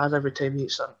really sad every time he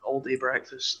eats an all-day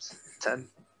breakfast tin.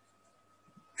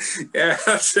 Yeah,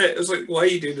 that's it. It's like, why are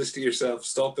you doing this to yourself?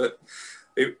 Stop it.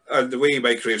 The way you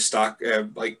microwave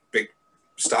like big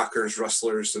stackers,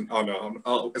 rustlers, and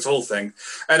it's a whole thing.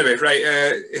 Anyway,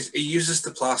 right? He uses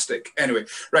the plastic. Anyway,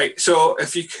 right. So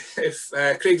if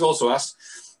Craig's also asked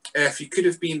if you could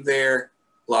have been there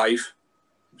live,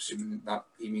 assuming that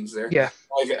he means there. Yeah.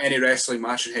 Any wrestling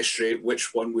match in history,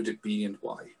 which one would it be and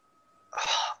why?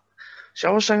 See,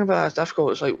 I was thinking about that. It's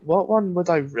difficult. It's like, what one would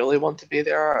I really want to be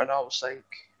there? And I was like,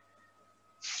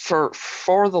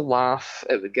 for the laugh,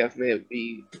 it would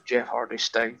be Jeff Hardy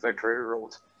Sting Victory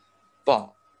Road.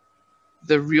 But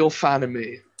the real fan of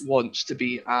me wants to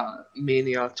be at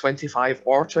Mania 25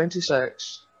 or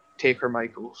 26, Taker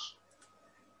Michaels.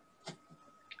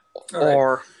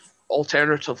 Or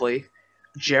alternatively,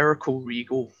 Jericho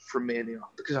Regal for Mania,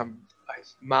 because I'm a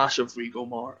massive Regal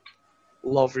mark.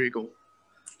 Love Regal.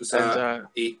 Was that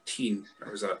 18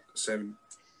 or was that 7?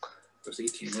 It was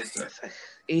 18, wasn't it?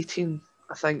 18,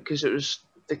 I think, because it was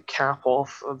the cap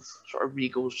off of sort of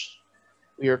Regal's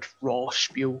weird Raw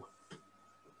spiel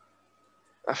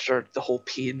after the whole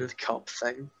pee in the cup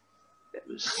thing. It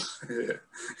was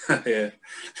yeah,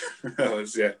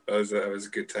 that was a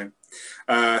good time.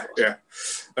 I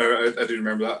do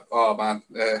remember that. Oh man,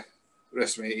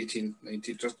 WrestleMania 18,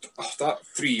 19, just that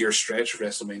 3-year stretch of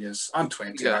WrestleManias and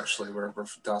 20 actually were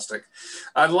fantastic.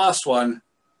 And the last one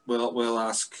we'll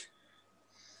ask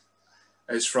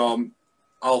is from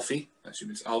Alfie. I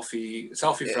assume it's Alfie. It's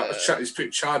Alfie. Yeah. He's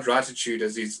put Chad Ratitude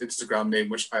as his Instagram name,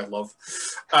 which I love.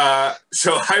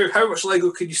 So how much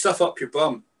Lego can you stuff up your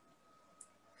bum?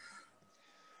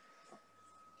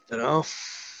 I don't know.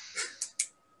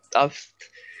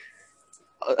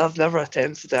 I've never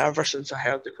attempted it ever since I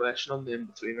heard the question on the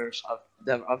In-Betweeners.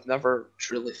 I've never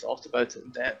truly thought about it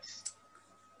in depth,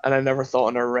 and I never thought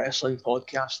on a wrestling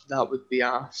podcast that would be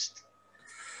asked.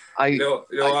 You know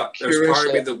what? There's part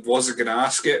of me that wasn't going to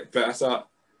ask it, but I thought.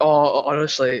 Oh,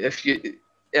 honestly,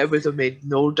 it would have made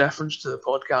no difference to the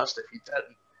podcast if you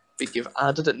didn't. But you've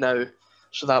added it now,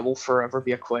 so that will forever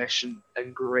be a question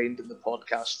ingrained in the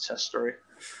podcast's history.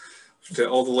 To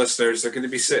all the listeners, they're going to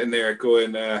be sitting there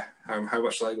going, how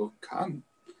much Lego can?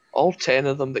 All 10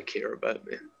 of them that care about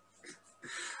me.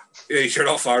 Yeah, you're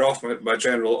not far off my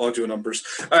general audio numbers.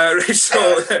 Right, so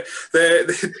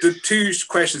the two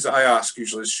questions that I ask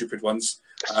usually are stupid ones.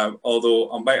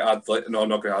 Although I might add, I'm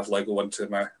not going to add Lego one to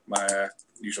my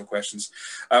usual questions.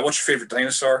 What's your favourite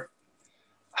dinosaur?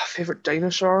 Favourite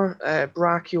dinosaur?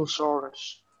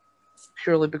 Brachiosaurus.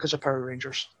 Purely because of Power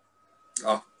Rangers.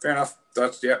 Oh, fair enough.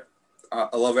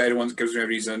 I love it. Anyone that gives me a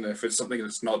reason. If it's something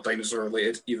that's not dinosaur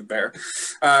related, even better.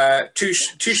 Two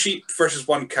sheep versus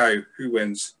one cow. Who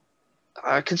wins?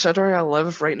 Considering I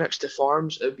live right next to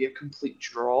farms, it would be a complete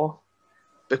draw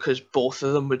because both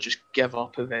of them would just give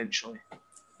up eventually.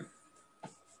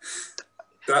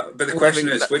 But the question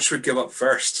is, which would give up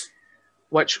first?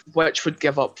 Which would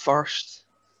give up first?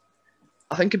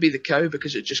 I think it'd be the cow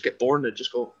because it'd just get bored and it'd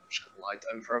just go lie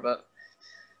down for a bit.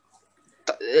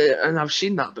 And I've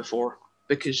seen that before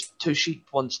because two sheep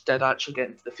once did actually get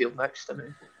into the field next to me,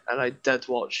 and I did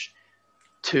watch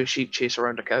two sheep chase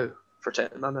around a cow for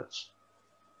 10 minutes.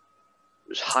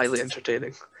 It was highly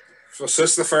entertaining. So this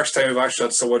is the first time we've actually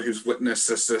had someone who's witnessed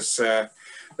this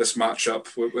matchup.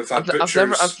 We've had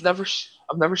butchers.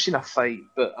 I've never seen a fight,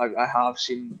 but I have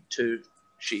seen two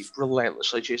sheep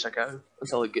relentlessly chase a cow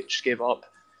until it just gave up,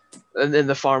 and then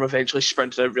the farm eventually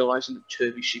sprinted out, realizing that two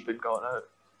of his sheep had gone out.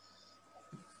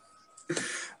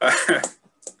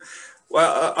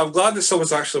 Well, I'm glad that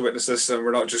someone's actually witnessed this, and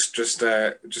we're not just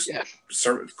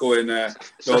going. No,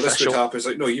 this would happen. It's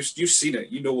like, no, you've seen it.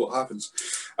 You know what happens.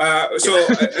 So,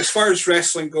 as far as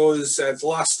wrestling goes, the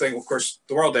last thing, of course,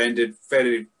 the world ended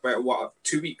 2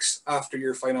 weeks after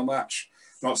your final match.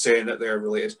 I'm not saying that they're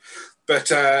related, but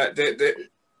the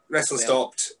wrestling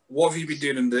stopped. What have you been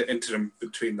doing in the interim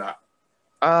between that?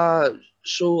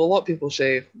 So a lot of people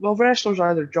say, well, wrestlers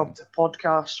either jump to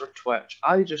podcasts or Twitch.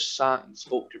 I just sat and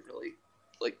spoke to really,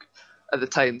 at the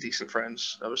time, decent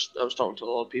friends. I was talking to a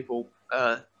lot of people,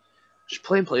 just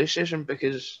playing PlayStation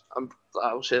because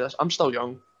I will say this, I'm still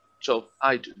young, so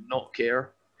I do not care.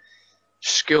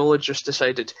 School had just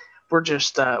decided we're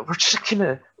just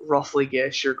gonna roughly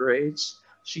guess your grades,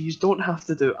 so you don't have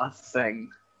to do a thing.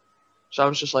 So I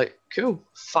was just like, cool,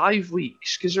 5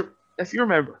 weeks, because if you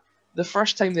remember. The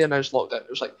first time they announced lockdown, it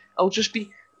was like, it'll just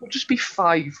be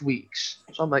 5 weeks.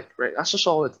 So I'm like, right, that's a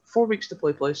solid 4 weeks to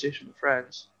play PlayStation with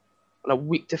friends, and a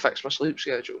week to fix my sleep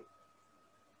schedule.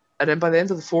 And then by the end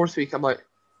of the 4th week, I'm like,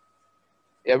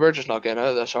 yeah, we're just not getting out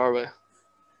of this, are we?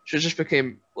 So it just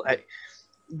became like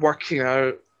working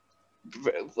out,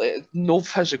 no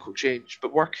physical change,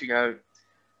 but working out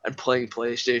and playing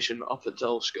PlayStation up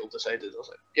until school decided. I was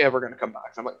like, yeah, we're going to come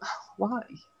back. And I'm like, why?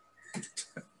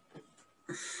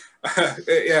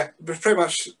 Yeah, but pretty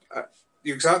much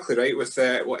you're exactly right with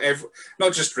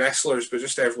not just wrestlers, but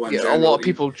just everyone. Yeah, a lot of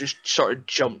people just sort of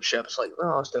jump ship. It's like,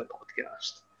 oh, let's do a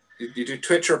podcast. You do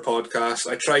Twitch or podcast.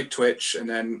 I tried Twitch, and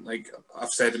then, like I've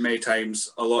said many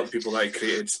times, a lot of people that I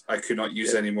created I could not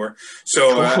use anymore.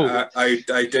 So I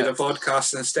did a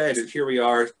podcast instead, and here we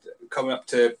are, coming up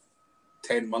to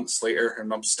 10 months later,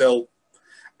 and I'm still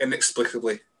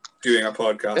inexplicably doing a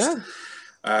podcast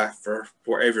for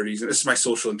whatever reason. This is my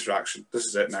social interaction. This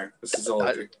is it now. This is all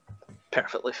I do.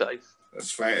 Perfectly fine.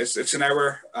 That's fine. It's an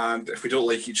hour, and if we don't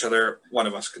like each other, one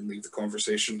of us can leave the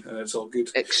conversation, and it's all good.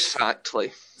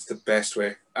 Exactly. It's the best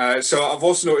way. So I've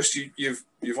also noticed you've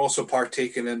also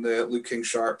partaken in the Luke King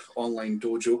Sharp online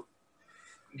dojo.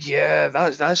 Yeah,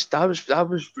 that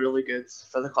was really good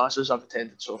for the classes I've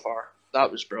attended so far. That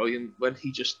was brilliant when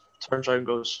he just turns around and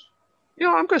goes,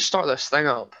 I'm going to start this thing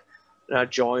up, and I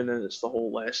join, and it's the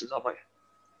whole lessons. I'm like,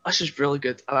 this is really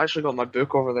good. I've actually got my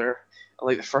book over there. And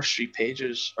like the first 3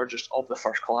 pages are just of the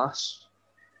first class.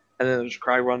 And then there's a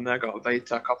crowd run, and I got invited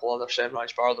to a couple other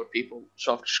seminars by other people.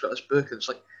 So I've just got this book, and it's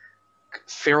like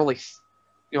fairly,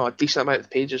 a decent amount of the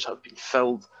pages have been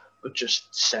filled with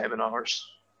just seminars.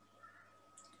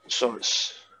 So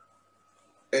it's.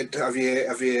 Have you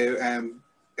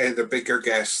the bigger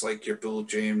guests like your Bill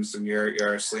James and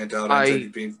your Selena Dillon? Have you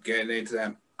been getting into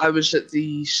them? I was at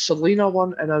the Selena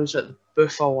one, and I was at the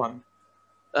Buffa one.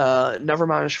 Never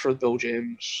managed for the Bill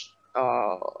James.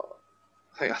 I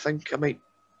think I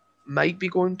might be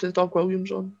going to the Doug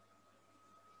Williams one.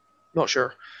 Not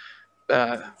sure.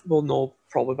 We'll know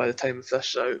probably by the time of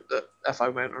this out that if I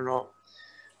went or not.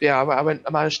 But yeah, I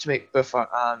managed to make Buffa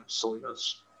and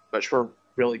Selena's, which were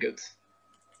really good.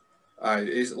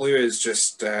 Lou is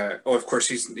just. Of course,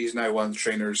 he's now one of the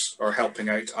trainers or helping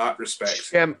out at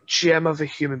Respect. Gem of a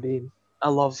human being. I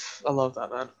love that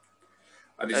man.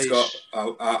 And he's got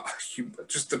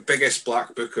just the biggest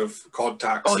black book of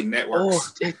contacts and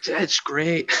networks. It's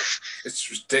great.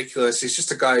 It's ridiculous. He's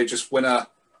just a guy who just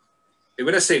he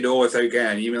wouldn't say no without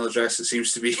getting an email address. It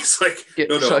seems to be. It's like,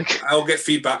 I'll get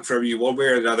feedback from you one way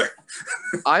or another.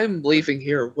 I'm leaving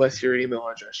here with your email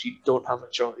address. You don't have a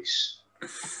choice.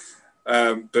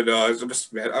 But no, I must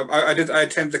admit, I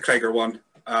attended the Krieger one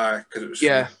because it was free.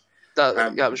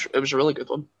 It was a really good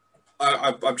one.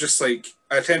 I'm just like,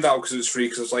 I attend that because it was free,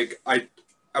 because it's like I'm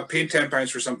paying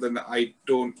 £10 for something that I'm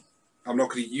not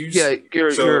going to use. Yeah,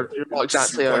 you're not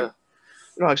exactly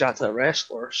a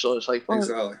wrestler, so it's like,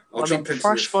 exactly. I'll jump into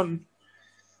first one,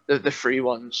 the free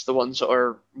ones, the ones that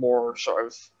are more sort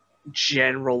of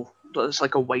general. It's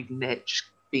like a wide net just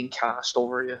being cast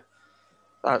over you.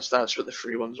 That's what the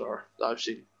free ones are that I've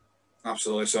seen.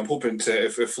 Absolutely. So I'm hoping to,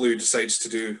 if Lou decides to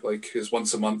do like his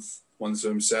once a month ones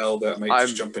himself, that I might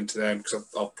just jump into them, because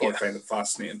I'll probably find them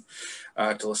fascinating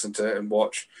to listen to and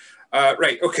watch.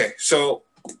 Right, okay. So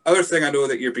other thing I know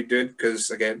that you've been doing, because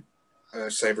again,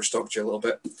 cyber stalked you a little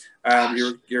bit.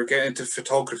 You're getting into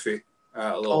photography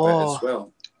a little bit as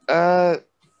well.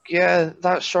 Yeah,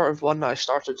 that's sort of one that I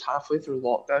started halfway through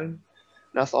lockdown, and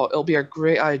I thought it'll be a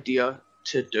great idea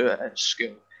to do it at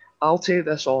school. I'll take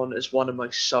this on as one of my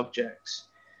subjects.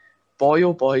 Boy,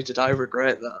 oh boy, did I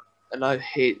regret that, and I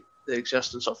hate the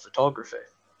existence of photography.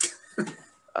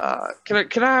 Can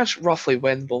I ask roughly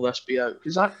when will this be out?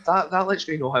 Because that lets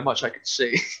me know how much I can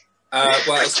say.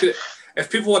 Well,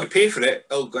 if people want to pay for it,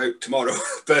 it'll go out tomorrow.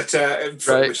 But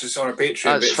right. Which is on our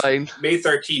Patreon. That's fine. May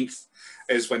 13th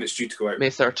is when it's due to go out. May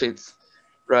 13th.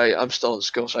 Right, I'm still at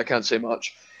school, so I can't say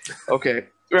much. Okay,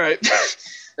 right.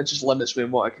 It just limits me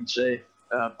on what I can say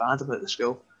bad about the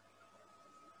school.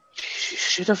 You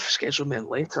should have scheduled me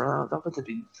later. That would have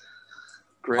been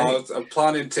great. I'm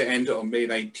planning to end it on May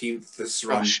 19th this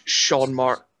run. Sean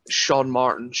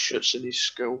Martin shoots in his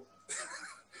school.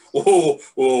 Whoa,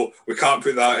 we can't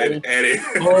put that in any.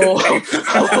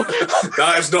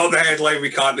 That is not the headline.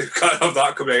 We can't have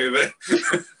that come out of it.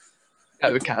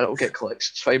 Yeah, we can't. It'll get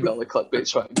clicks. It's fine, Billy.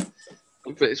 Clickbait's fine.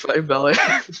 It's fine, Billy.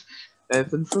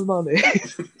 Anything for money.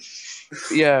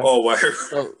 Yeah. Oh, wow.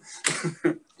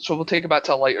 So we'll take it back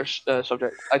to a lighter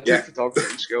subject. I took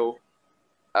photography in school.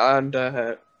 And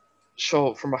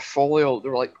so for my folio, they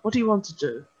were like, what do you want to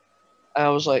do? And I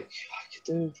was like, I could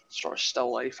do sort of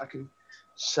still life. I can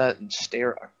sit and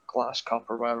stare at a glass cup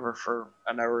or whatever for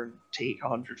an hour and take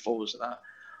 100 photos of that.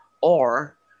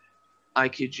 Or I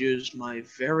could use my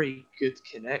very good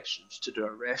connections to do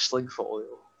a wrestling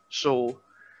folio. So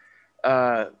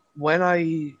when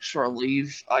I sort of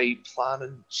leave, I plan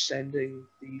on sending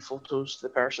the photos to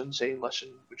the person saying, listen,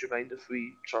 would you mind if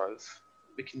we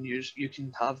you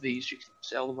can have these, you can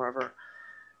sell them wherever.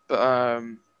 But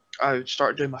I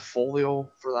started doing my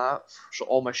folio for that, so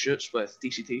all my shoots with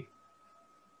DCT.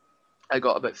 I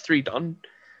got about 3 done,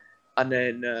 and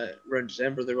then around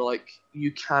December they were like,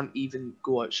 you can't even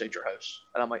go outside your house.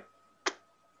 And I'm like,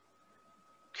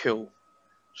 cool.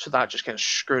 So that just kind of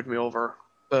screwed me over.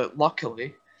 But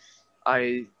luckily,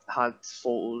 I had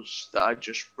photos that I'd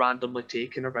just randomly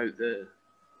taken about the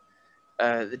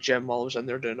gym while I was in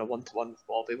there doing a one-to-one with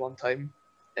Bobby one time,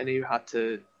 and he had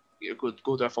to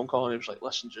go to a phone call, and he was like,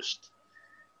 "Listen, just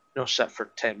sit for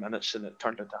 10 minutes," and it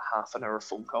turned into a half an hour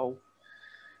phone call.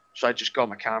 So I just got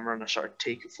my camera and I started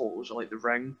taking photos of like the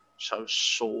ring. So I was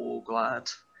so glad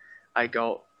I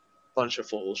got a bunch of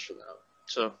photos for that.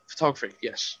 So photography,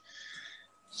 yes,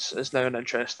 it's now an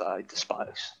interest that I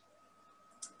despise.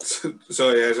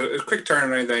 So yeah, so a quick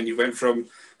turnaround. Then you went from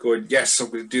going, "Yes, I'm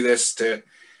going to do this," to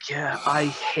yeah, I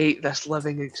hate this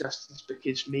living existence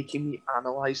because making me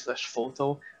analyze this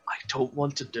photo. I don't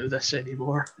want to do this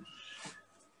anymore.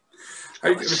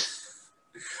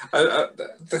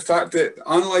 the fact that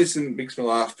analyzing makes me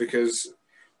laugh because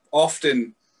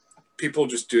often people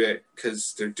just do it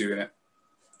because they're doing it.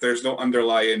 There's no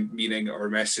underlying meaning or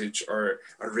message or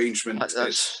arrangement.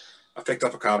 I picked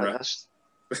up a camera.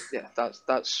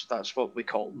 That's what we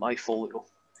call my folio,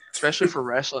 especially for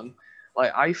wrestling.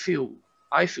 Like I feel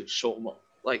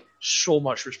so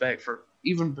much respect for,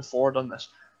 even before I've done this,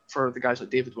 for the guys like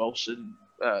David Wilson,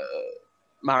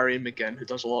 Marion McGinn, who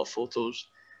does a lot of photos,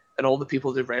 and all the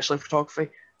people who do wrestling photography,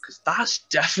 because that's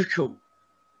difficult.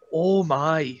 Oh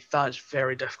my, that's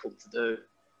very difficult to do.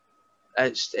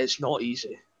 It's not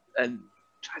easy, and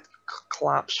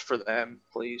claps for them,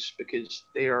 please, because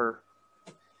they're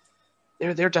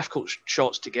difficult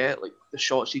shots to get. Like the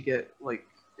shots you get, like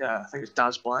I think it's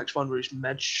Daz Black's one where he's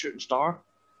mid shooting star.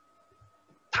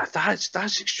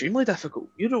 That's extremely difficult.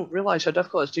 You don't realize how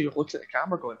difficult it is until you're looking at the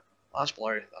camera going, that's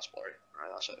blurry. Right,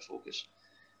 that's out of focus.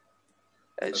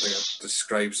 I think it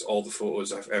describes all the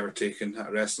photos I've ever taken at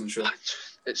a wrestling show.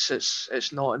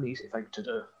 It's not an easy thing to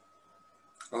do.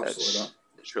 Absolutely not.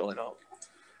 It's really not.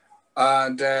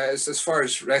 And as far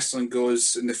as wrestling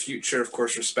goes, in the future, of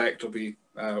course, Respect will be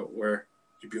where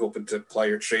you'd be hoping to apply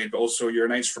your trade, but also you're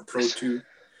announced for Pro 2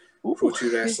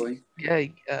 Wrestling. Yeah.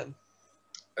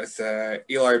 With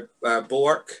Eli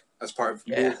Bulwark as part of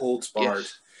No Holds Barred.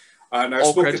 Yes. And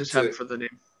all credit to him for the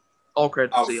name. All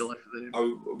credit to Eli for the name.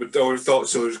 I would have thought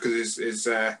so, because his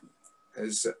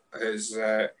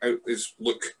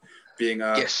look being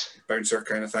a bouncer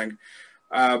kind of thing.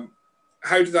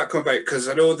 How did that come about? Because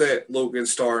I know that Logan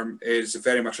Storm is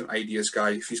very much an ideas guy.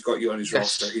 If he's got you on his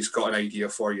roster, he's got an idea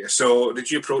for you. So did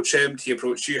you approach him? Did he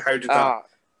approach you? How did that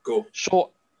go? So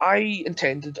I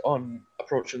intended on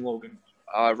approaching Logan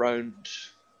around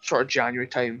sort of January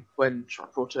time, when sort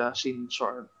of Pro seen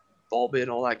sort of Bobby and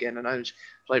all that getting announced.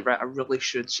 Like, right, I really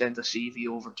should send a CV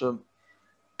over to him.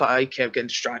 But I kept getting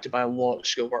distracted by a lot of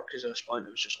schoolwork because at this point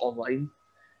it was just online.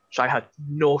 So I had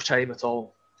no time at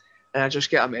all. And I just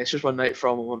get a message one night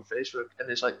from him on Facebook, and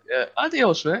it's like,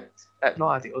 adios, mate.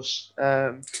 Not adios.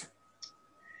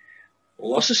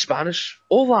 What's the Spanish?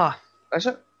 Hola. Is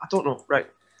it? I don't know. Right.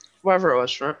 Whatever it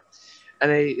was, right?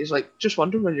 And he's like, just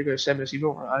wondering when you're going to send me this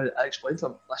email. I explained to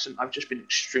him, listen, I've just been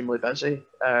extremely busy.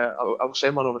 I will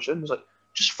send one over soon. He's like,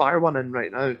 just fire one in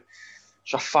right now.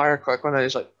 So I fire a quick one, and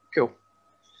he's like, cool.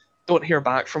 Don't hear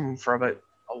back from him for about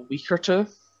a week or two.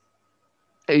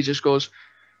 And he just goes,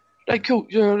 right, cool,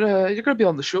 you're going to be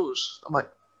on the shows. I'm like,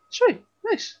 sweet,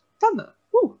 nice, done that.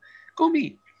 Woo, go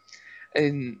me.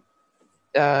 And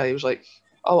he was like,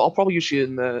 I'll probably use you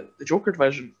in the Joker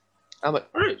division. I'm like,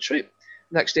 all right, sweet.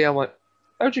 Next day, I'm like,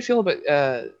 how do you feel about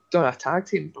doing a tag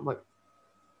team? I'm like,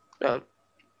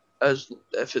 as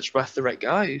if it's with the right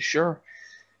guy, sure.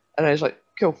 And then he's like,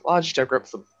 cool, I'll just grip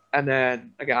with them. And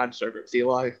then again, I start grip with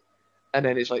Eli. And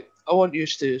then he's like, I want you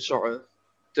to sort of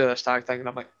do this tag thing. And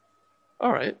I'm like,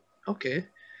 all right, okay. And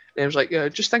he was like, yeah,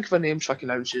 just think of a name so I can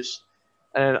announce you.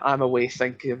 And I'm away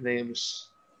thinking of names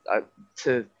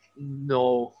to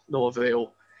no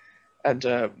avail. And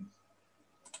I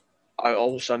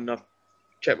all of a sudden I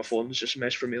check my phone, there's just a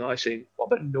message from Eli saying, what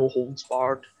about No Holds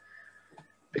Barred?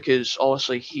 Because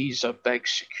honestly, he's a big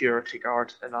security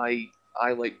guard, and I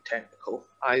like technical.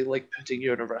 I like putting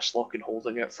you in a wrist lock and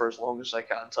holding it for as long as I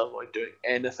can to avoid doing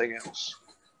anything else.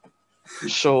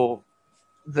 So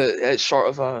it's sort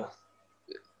of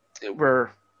the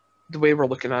way we're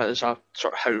looking at it is a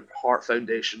sort of Heart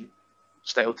Foundation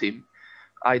style team.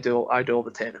 I do all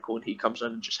the technical, and he comes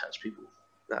in and just hits people,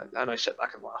 and I sit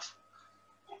back and laugh.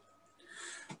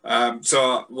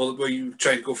 So will you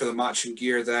try to go for the matching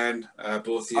gear then?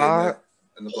 Both of you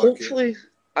in the black hopefully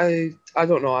gear? I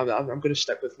don't know. I'm going to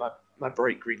stick with my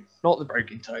bright green, not the bright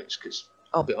green tights, because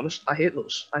I'll be honest, I hate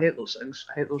those things.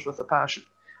 I hate those with a passion.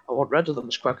 I want rid of them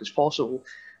as quick as possible,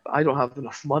 but I don't have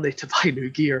enough money to buy new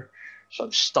gear, so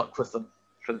I'm stuck with them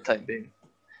for the time being.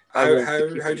 How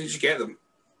did you get them?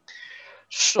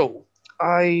 So,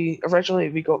 originally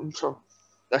we got them from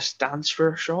this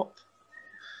dancewear shop.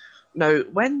 Now,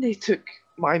 when they took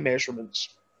my measurements,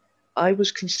 I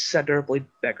was considerably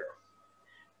bigger.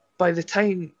 By the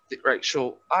time, right,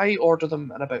 so I ordered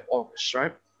them in about August,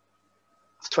 right,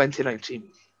 of 2019.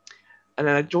 And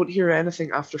then I don't hear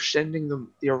anything after sending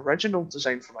them the original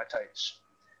design for my tights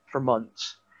for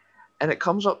months. And it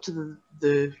comes up to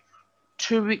the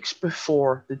 2 weeks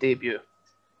before the debut.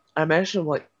 I message them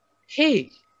like, hey,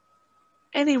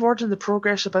 any word in the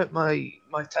progress about my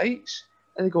tights?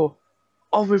 And they go,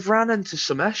 oh, we've ran into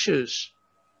some issues.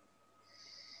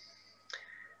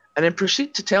 And then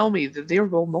proceed to tell me that they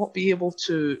will not be able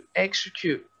to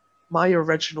execute my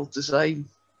original design.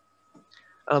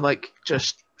 And I'm like,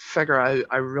 just figure out,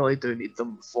 I really do need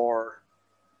them for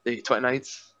the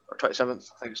 29th or 27th.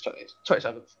 I think it's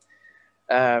 27th.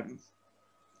 And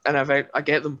I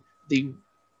get them the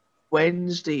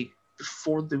Wednesday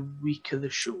before the week of the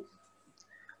show.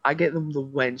 I get them the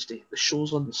Wednesday. The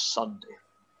show's on the Sunday.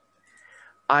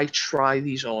 I try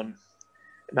these on,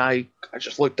 and I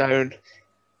just look down,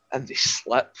 and they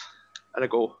slip, and I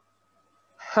go,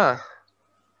 huh,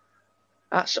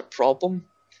 that's a problem.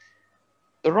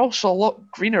 They're also a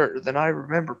lot greener than I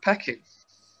remember picking.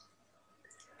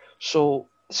 So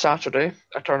Saturday,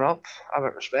 I turn up, I'm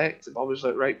at respect, I'm always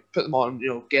like, right, put them on,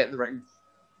 get in the ring,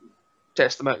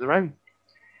 test them out in the ring.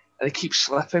 And they keep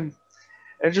slipping.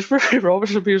 And just Ricky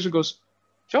Robertson appears and goes,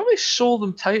 do you want me to sew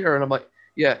them tighter? And I'm like,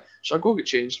 yeah. So I go get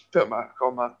changed, put them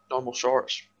on my normal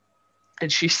shorts.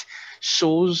 And she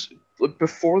sews,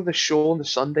 before the show on the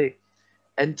Sunday,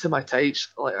 into my tights,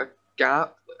 like a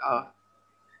gap,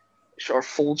 sort of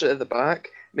folds it at the back,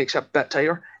 makes it a bit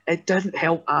tighter. It didn't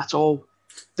help at all.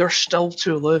 They're still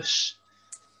too loose.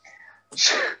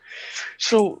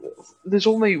 So there's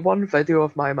only one video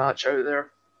of my match out there,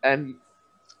 and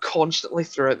constantly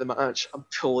throughout the match, I'm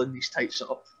pulling these tights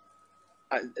up.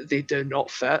 They do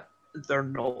not fit. They're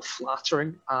not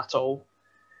flattering at all.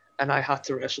 And I had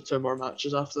to wrestle 2 more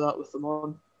matches after that with them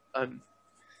on. And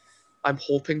I'm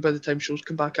hoping by the time shows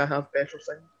come back, I have better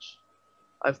things.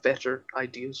 I have better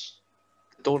ideas.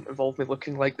 Don't involve me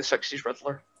looking like the 60s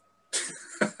Riddler.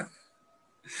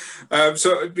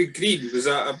 So it'd be green. Was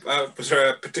there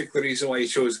a particular reason why you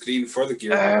chose green for the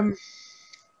gear?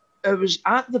 It was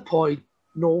at the point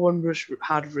no one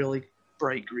had really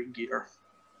bright green gear,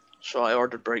 so I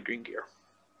ordered bright green gear.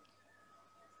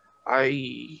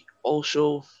 I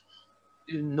also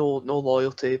no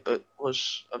loyalty, but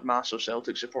was a massive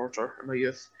Celtic supporter in my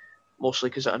youth, mostly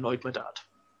because it annoyed my dad.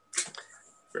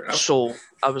 Fair enough. So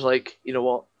I was like, you know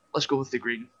what, let's go with the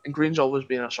green. And green's always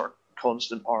been a sort of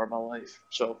constant part of my life.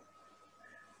 So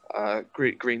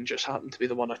green just happened to be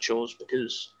the one I chose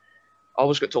because I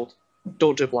always got told,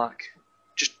 don't do black.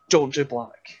 Just don't do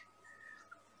black.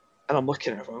 And I'm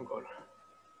looking at everyone going,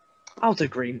 I'll do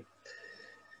green.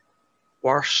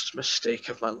 Worst mistake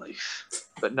of my life.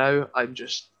 But now I'm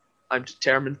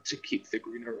determined to keep the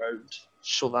green around.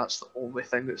 So that's the only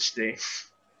thing that's staying.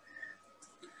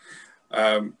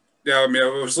 Yeah, I mean,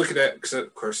 I was looking at, because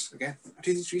of course, again, I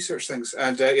do these research things,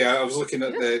 and I was looking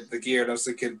at the gear, and I was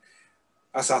thinking,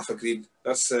 that's alpha green.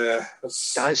 It's very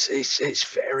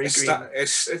green. It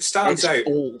stands out.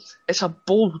 Bold. It's a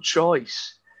bold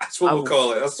choice. That's what we'll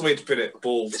call it. That's the way to put it.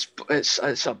 Bold.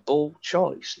 It's a bold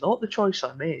choice, not the choice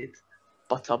I made,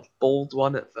 but a bold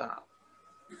one at that.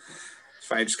 It's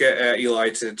fine. Just get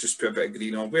Eli to just put a bit of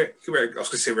green on. I was going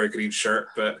to say wear a green shirt,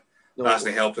 but that's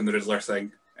not helping the Riddler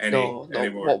thing anymore.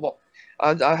 What?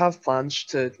 I have plans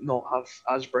to not have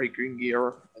as bright green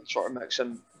gear and sort of mix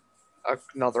in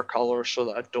another colour so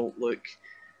that I don't look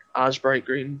as bright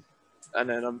green, and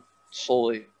then I'm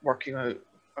slowly working out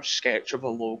a sketch of a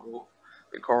logo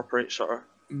that incorporates sort of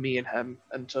me and him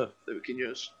into that we can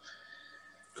use.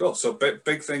 Cool. So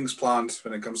big things planned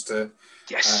when it comes to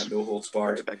No Holds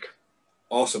Barred. Very big.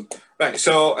 Awesome. Right.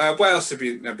 So what else have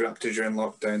you been up to during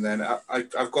lockdown? Then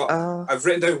I've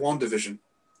written down WandaVision.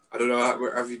 I don't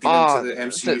know. Have you been into the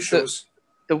MCU shows?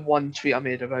 The one tweet I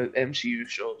made about MCU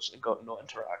shows and got no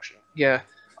interaction. Yeah,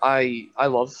 I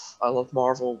love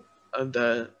Marvel, and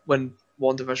when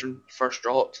WandaVision first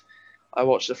dropped, I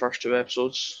watched the first 2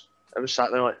 episodes. I was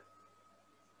sat there like,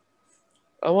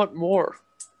 I want more,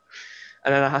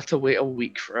 and then I had to wait a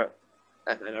week for it,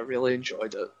 and then I really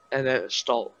enjoyed it, and then it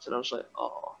stopped, and I was like,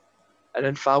 oh, and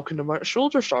then Falcon and Winter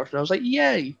Soldier started, and I was like,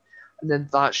 yay, and then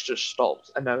that's just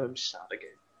stopped, and now I'm sad again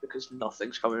because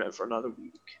nothing's coming out for another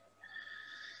week.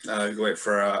 We wait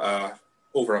for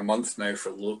over a month now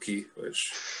for Loki,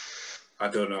 which I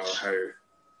don't know how.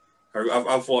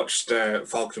 I've watched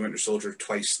Falcon and Winter Soldier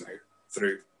twice now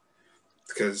through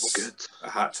because I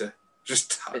had to.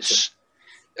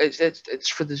 It's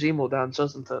for the Zemo dance,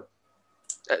 isn't it?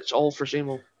 It's all for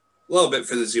Zemo. A little bit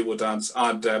for the Zemo dance,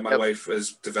 and my Yep. wife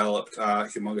has developed a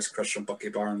humongous crush on Bucky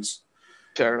Barnes.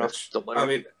 Fair enough. Which, Don't I worry.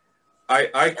 mean,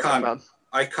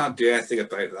 I can't do anything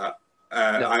about that.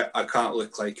 No. I can't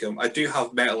look like him. I do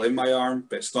have metal in my arm,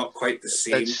 but it's not quite the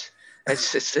same.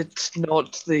 It's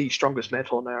not the strongest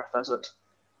metal on earth, is it?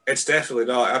 It's definitely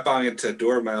not. I bang into a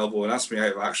door with my elbow, and that's me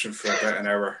out of action for about an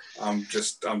hour. I'm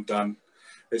done.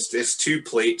 It's 2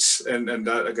 plates, and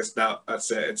that, I guess now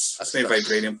that's it. It's no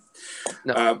vibranium.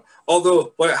 No.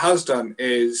 Although what it has done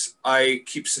is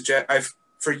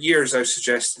for years I've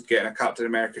suggested getting a Captain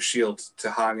America shield to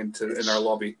hang in our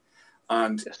lobby,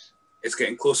 and it's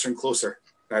getting closer and closer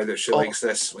now that she likes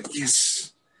this. Like,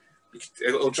 yes,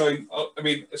 it'll join. I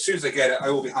mean, as soon as I get it, I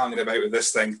will be hanging about with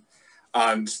this thing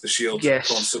and the shield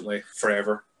constantly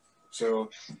forever. So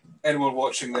anyone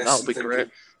watching this, that'll be great.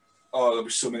 Oh, there'll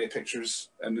be so many pictures,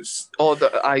 and it's. Oh,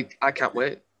 I can't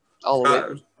wait. I'll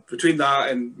wait. Between that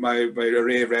and my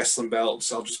array of wrestling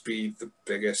belts, I'll just be the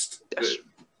biggest. Yes.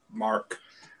 Mark,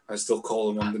 I still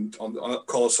call him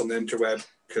call us on the interweb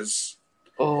because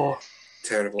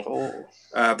terrible.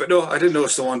 But no, I didn't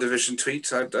notice the WandaVision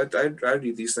tweet. I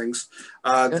read these things.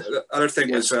 The other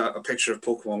thing was a picture of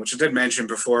Pokemon, which I did mention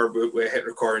before we hit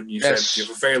record, and you said you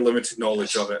have a very limited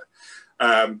knowledge of it.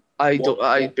 I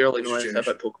barely know anything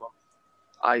about Pokemon.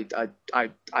 I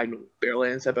know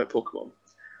barely anything about Pokemon.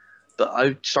 But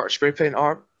I started spray paint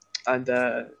art, and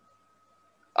I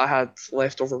had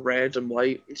leftover red and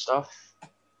white and stuff.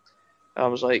 And I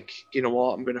was like, you know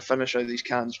what, I'm going to finish out these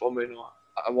cans one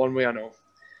way I know.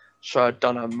 So I'd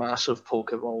done a massive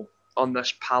Pokeball on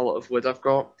this pallet of wood I've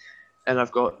got, and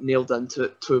I've got nailed into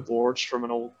it 2 boards from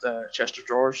an old chest of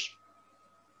drawers,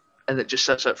 and it just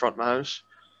sits out front of my house.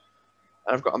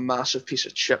 And I've got a massive piece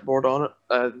of chipboard on it,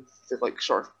 the like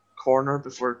sort of corner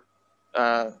before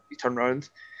you turn around,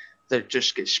 that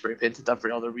just gets spray painted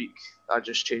every other week. I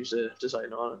just change the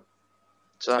design on it.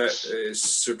 So that is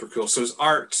super cool. So it's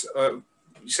art.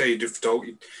 You say you do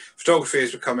photography. Photography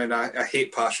is becoming a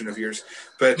hate passion of yours.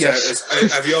 But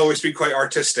have you always been quite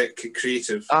artistic and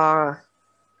creative?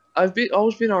 I've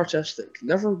always been artistic.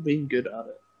 Never been good at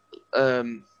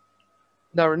it.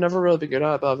 Never really been good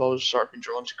at it. But I've always sort of been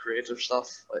drawn to creative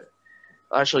stuff. Like,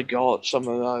 I actually got some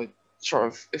of that sort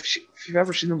of. If you've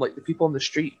ever seen them, like the people on the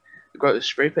street, they go out with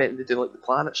spray paint and they do like the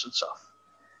planets and stuff.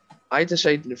 I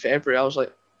decided in February, I was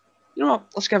like, you know what,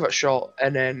 let's give it a shot.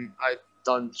 And then I've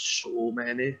done so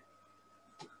many.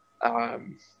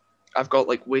 I've got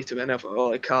like way too many. I've got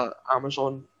like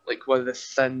Amazon, like one of the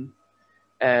thin,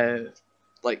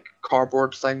 like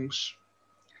cardboard things,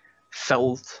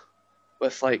 filled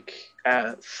with like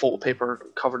photo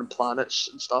paper covered in planets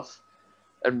and stuff,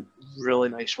 and really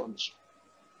nice ones.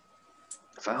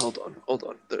 If I hold on,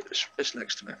 it's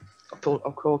next to me.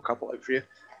 I'll call a couple out for you.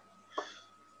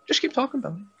 Just keep talking,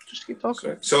 Billy. Just keep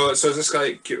talking. So is this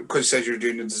guy, because you said you're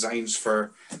doing the designs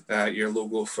for your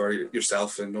logo for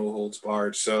yourself and No Holds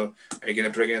Barred, so are you going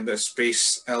to bring in the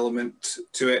space element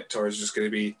to it, or is it just going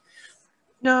to be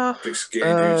big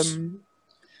news?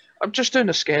 I'm just doing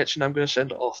a sketch and I'm going to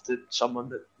send it off to someone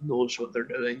that knows what they're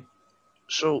doing.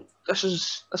 So this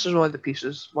is one of the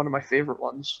pieces, one of my favourite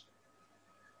ones.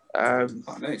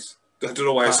 Nice. I don't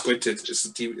know why I squinted. It's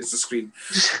the screen.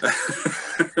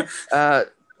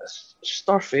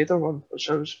 Darth Vader one, which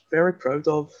I was very proud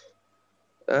of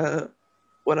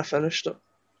when I finished it.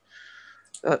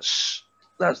 That's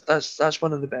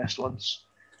one of the best ones.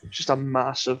 Just a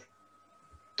massive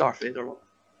Darth Vader one.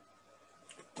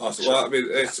 Awesome. Well, I mean,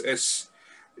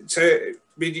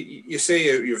 you say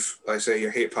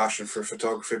your hate passion for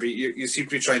photography, but you seem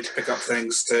to be trying to pick up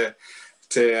things to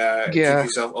keep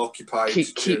yourself occupied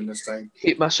during this time.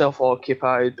 Keep myself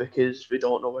occupied because we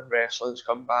don't know when wrestling's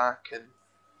come back, and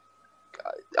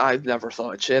I've never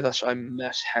thought I'd say this. I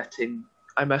miss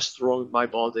throwing my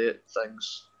body at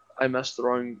things. I miss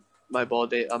throwing my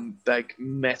body at a big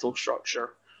metal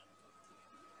structure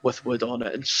with wood on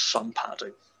it and some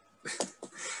padding.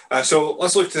 So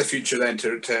let's look to the future then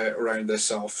to round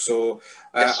this off. So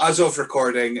as of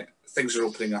recording, things are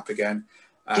opening up again.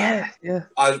 When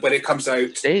it comes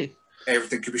out,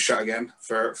 everything could be shut again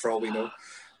for all we know.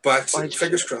 But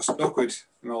fingers crossed, not good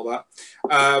and all that.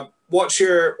 What's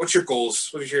your goals?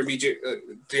 What is your immediate?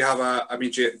 Do you have a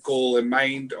immediate goal in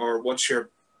mind, or what's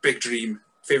your big dream?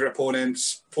 Favorite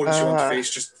opponents you want to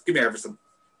face? Just give me everything.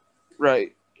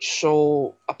 Right.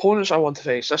 So opponents I want to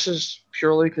face. This is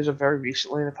purely because of very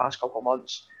recently, in the past couple of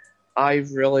months, I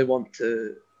really want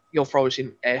to. You'll probably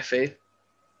seen FA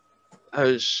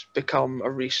has become a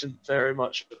recent, very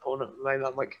much opponent of mine.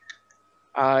 I'm like,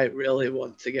 I really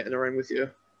want to get in the ring with you.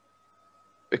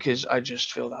 because I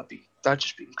just feel that'd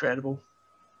just be incredible.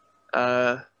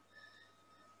 Tyler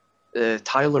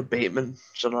Bateman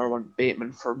is another one.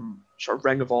 Bateman from sort of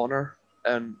Ring of Honor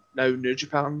and now New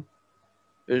Japan,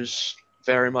 who's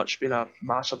very much been a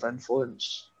massive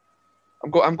influence.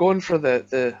 I'm going for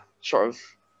the sort of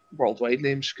worldwide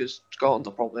names because Scotland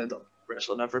will probably end up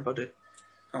wrestling everybody.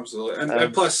 Absolutely,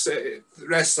 and plus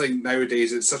wrestling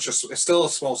nowadays it's still a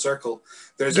small circle.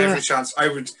 There's every chance. I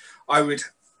would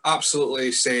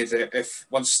absolutely say that if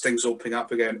once things open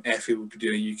up again, Effie would be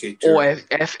doing a UK tour.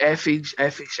 Effie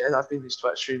said, I've been in his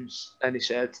Twitch streams, and he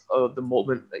said, the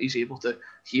moment that he's able to,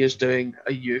 he is doing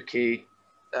a UK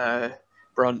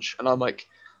brunch, and I'm like,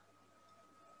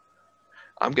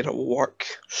 I'm gonna work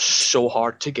so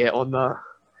hard to get on that,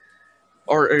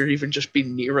 or even just be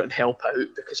near it and help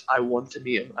out because I want to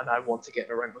meet him and I want to get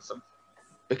in a ring with him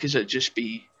because it'd just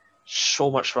be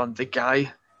so much fun. The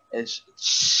guy is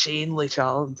insanely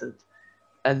talented,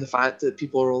 and the fact that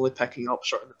people are only picking up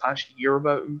sort of the past year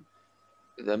about him,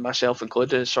 myself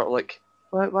included, is sort of like,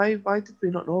 why did we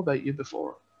not know about you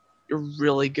before? You're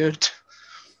really good.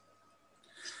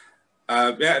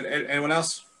 Anyone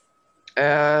else?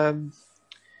 Going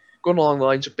along the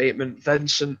lines of Bateman,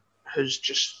 Vincent, who's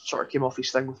just sort of came off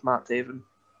his thing with Matt Taven.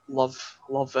 Love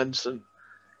Vincent.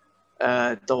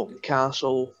 Dalton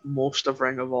Castle, most of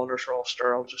Ring of Honor's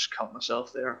roster. I'll just cut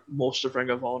myself there. Most of Ring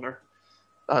of Honor.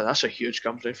 That's a huge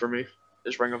company for me.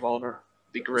 Is Ring of Honor.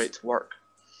 Be great to work.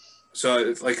 So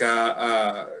it's like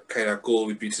a kind of goal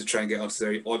would be to try and get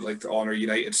onto the Honor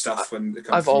United stuff when it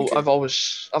comes. I've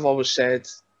always said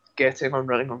getting on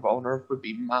Ring of Honor would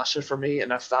be massive for me,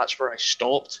 and if that's where I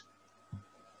stopped,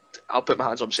 I'll put my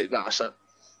hands up and say that's it.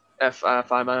 If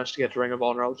I manage to get to Ring of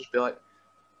Honor, I'll just be like,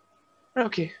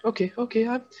 okay, I'm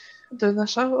doing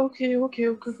this. Okay,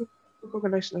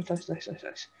 nice.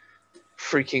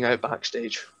 Freaking out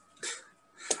backstage.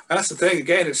 And that's the thing.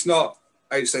 Again, it's not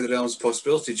outside the realms of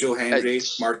possibility. Joe Hendry,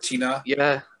 Martina,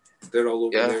 they're all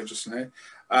over there just now.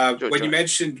 When you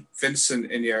mentioned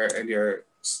Vincent in your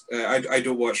I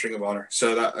don't watch Ring of Honor,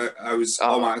 so that I was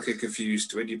automatically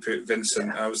confused when you put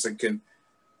Vincent. I was thinking,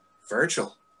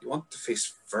 Virgil. You want to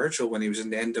face Virgil when he was in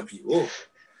the NWO?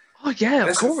 Oh yeah,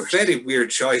 that's of course. A very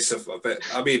weird choice of a bit.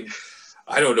 I mean,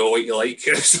 I don't know what you like.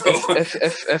 So.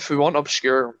 If we want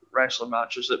obscure wrestling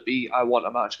matches, that be I want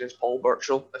a match against Paul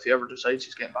Burchill if he ever decides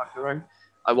he's getting back in the ring.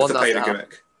 I want that to happen.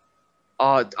 Gimmick.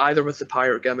 Either with the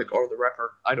pirate gimmick or the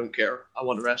Ripper. I don't care. I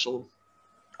want to wrestle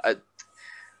him.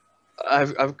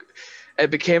 It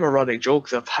became a running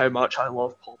joke of how much I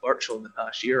love Paul Burchill in the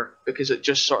past year because it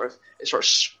sort of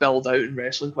spilled out in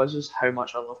wrestling quizzes how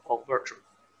much I love Paul Burchill.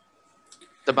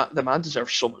 The man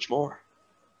deserves so much more.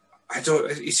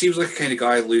 He seems like a kind of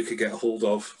guy Lou could get a hold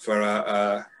of for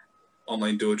a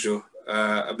online dojo.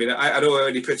 I mean, I know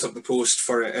when he puts up the post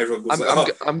for it, everyone goes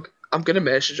I'm gonna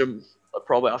message him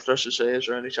probably after this to say, is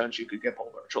there any chance you could get Paul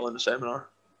Burchill in the seminar?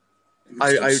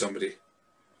 Somebody.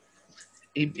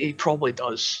 He probably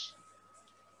does.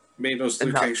 May knows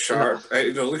Luke Sharp.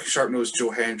 Luke Sharp knows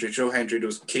Joe Hendry. Joe Hendry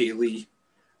knows Katie Lee.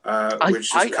 I know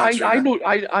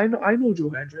Joe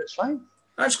Hendry. It's fine.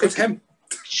 That's good. Him.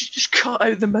 Just cut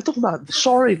out the middleman.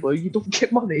 Sorry, Lou, you don't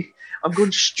get money. I'm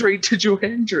going straight to Joe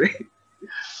Hendry.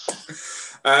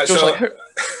 When I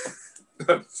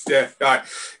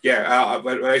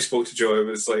spoke to Joe, it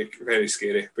was like very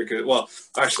scary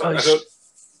because,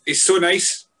 he's so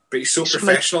nice, but he's so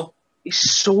professional. He's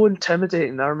so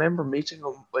intimidating. I remember meeting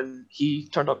him when he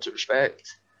turned up to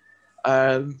Respect.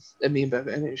 And me and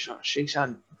Benny shakes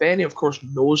hand. Benny, of course,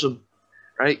 knows him,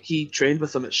 right? He trained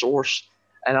with him at Source,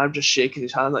 and I'm just shaking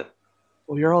his hand like,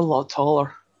 "Well, you're a lot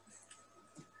taller."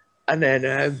 And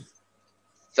then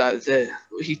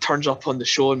he turns up on the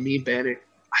show, and me and Benny,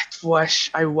 I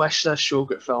wish this show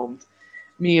got filmed.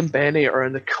 Me and Benny are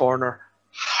in the corner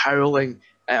howling.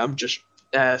 I'm just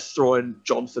throwing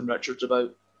Jonathan Richards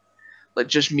about. Like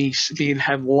just me and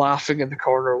him laughing in the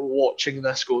corner, watching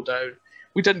this go down.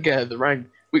 We didn't get in the ring.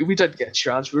 We didn't get a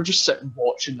chance. We were just sitting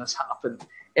watching this happen.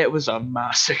 It was a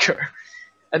massacre.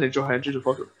 And then Joe Hendry just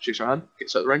shakes her hand,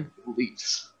 gets out of the ring,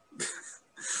 leaves.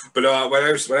 But when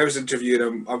I was interviewing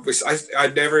him, I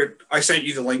sent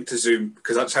you the link to Zoom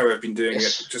because that's how I've been doing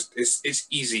it. Just it's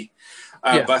easy.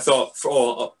 But I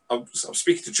thought, I'm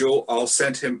speaking to Joe. I'll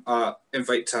send him an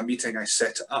invite to a meeting. I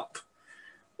set it up.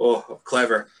 Oh,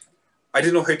 clever. I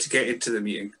didn't know how to get into the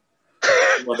meeting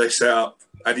when I set up.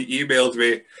 And he emailed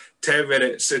me 10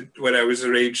 minutes when I was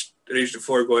arranged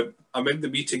before going, I'm in the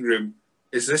meeting room.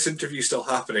 Is this interview still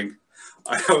happening?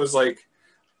 And I was like,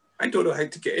 I don't know how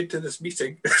to get into this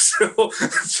meeting. From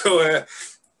the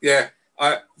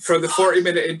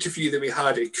 40-minute interview that we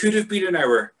had, it could have been an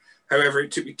hour. However,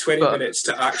 it took me 20 minutes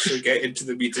to actually get into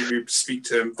the meeting room to speak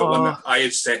to him, the one that I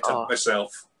had set up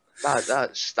myself.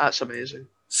 That's amazing.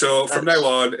 So from now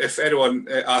on, if anyone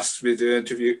asks me to do an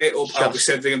interview, I'll be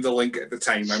sending them the link at the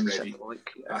time I'm ready.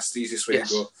 That's the easiest way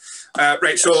to go.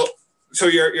 Right, so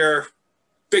your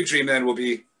big dream then will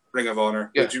be Ring of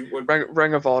Honor. Yeah,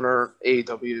 Ring of Honor,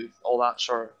 AEW, all that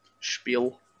sort of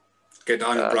spiel. Get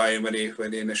Daniel Bryan when he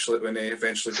eventually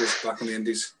goes back on the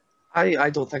Indies. I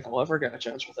don't think I'll ever get a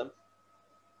chance with him.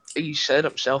 He said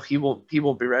himself he won't be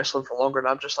wrestling for longer, and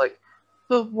I'm just like,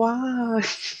 but why?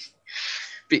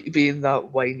 Being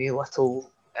that whiny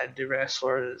little indie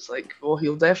wrestler, it's like, well,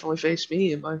 he'll definitely face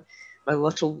me in my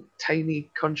little tiny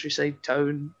countryside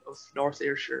town of North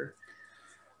Ayrshire.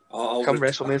 Come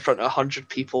wrestle me in front of 100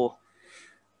 people.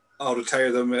 I'll retire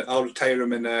him in I'll retire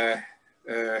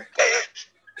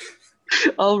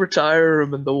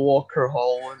him in the Walker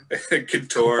Hall and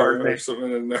Couture or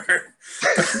something in there.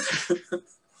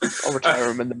 I'll retire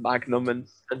him in the Magnum and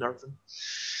everything.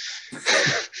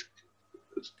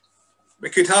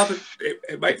 It could happen.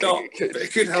 It might not. But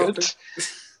it could happen.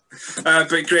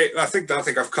 But great. I think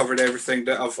I've covered everything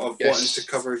that I've wanted to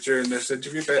cover during this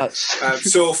interview. But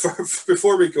so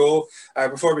before we go,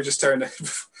 before we turn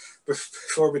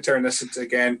this into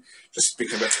again, just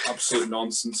speaking about absolute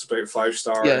nonsense about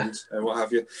 5-star and what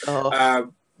have you.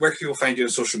 Where can people find you on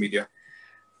social media?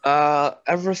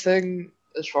 Everything,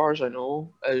 as far as I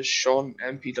know, is Sean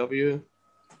MPW.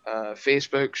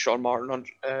 Facebook, Sean Martin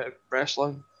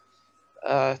Wrestling.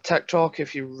 TikTok,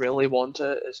 if you really want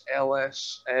it, is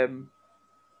LSM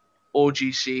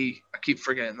OGC. I keep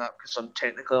forgetting that because I'm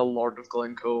technically a Lord of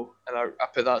Glencoe, and I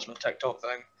put that as my TikTok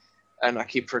thing, and I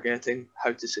keep forgetting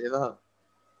how to say that.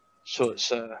 So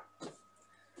it's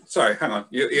Sorry, hang on.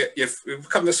 You've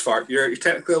come this far. You're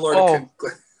technically a Lord of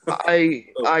Glencoe.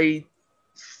 I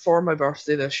for my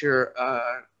birthday this year,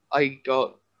 I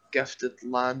got gifted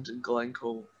land in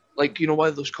Glencoe. Like, you know, one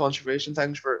of those conservation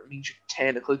things where it means you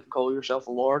technically can call yourself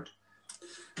a lord.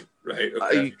 Right.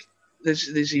 Okay.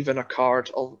 There's even a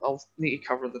card. I'll need to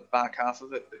cover the back half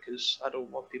of it because I don't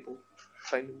want people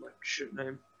finding my shoot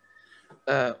name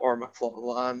or my plot of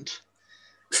land.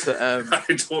 But, I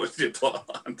don't want your plot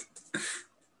of land.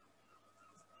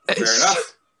 Fair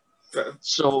enough.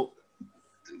 So,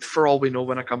 for all we know,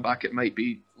 when I come back, it might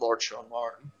be Lord Sean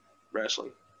Martin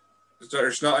wrestling.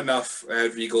 There's not enough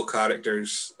regal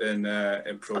characters in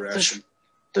pro wrestling.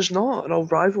 There's not, and I'll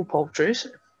rival Paul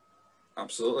Tracy.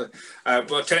 Absolutely,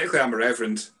 but technically I'm a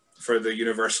reverend for the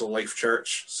Universal Life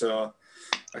Church, so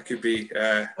I could be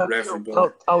Reverend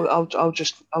Billy. I'll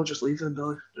just leave them,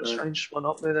 Billy. Just one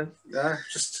up me then. Yeah,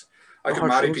 I can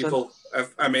marry people.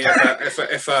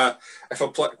 If I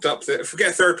plucked up if we get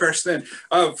a third person in,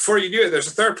 before you knew it, there's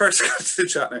a third person coming to the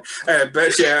chat now.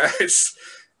 But yeah, it's.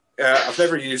 I've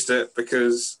never used it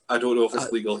because I don't know if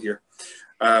it's legal here.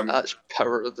 That's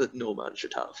power that no man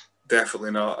should have.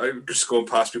 Definitely not. I'm just going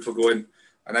past people going,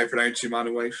 and I pronounce you man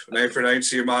and wife, and I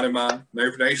pronounce you man and man, and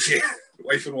I pronounce you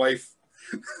wife and wife.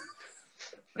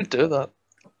 I'd do that.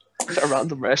 A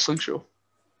random wrestling show.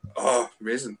 Oh,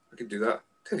 amazing. I could do that.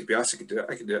 Teddy Biasi could do it.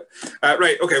 I can do it.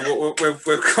 Right, okay,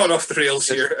 we've gone off the rails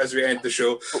here as we end the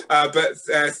show. But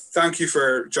thank you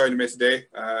for joining me today.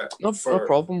 No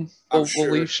problem. We'll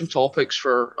leave some topics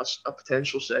for a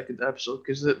potential second episode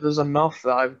because there's enough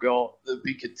that I've got that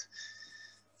we could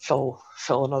fill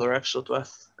another episode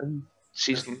with in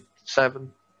season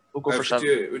 7. We'll go for 7.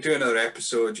 We'll do another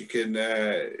episode. You can...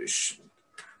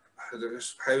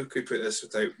 how could we put this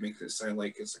without making it sound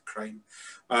like it's a crime?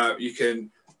 You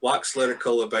can wax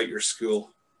lyrical about your school.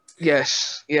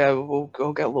 Yes, yeah,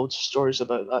 we'll get loads of stories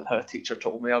about that. How a teacher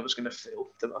told me I was going to fail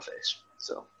to my face.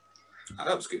 So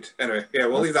that was good. Anyway, yeah,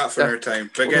 we'll leave that for another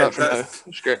time. But again,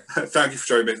 that's great. Thank you for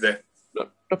joining me today.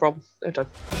 No problem.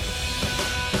 Anytime.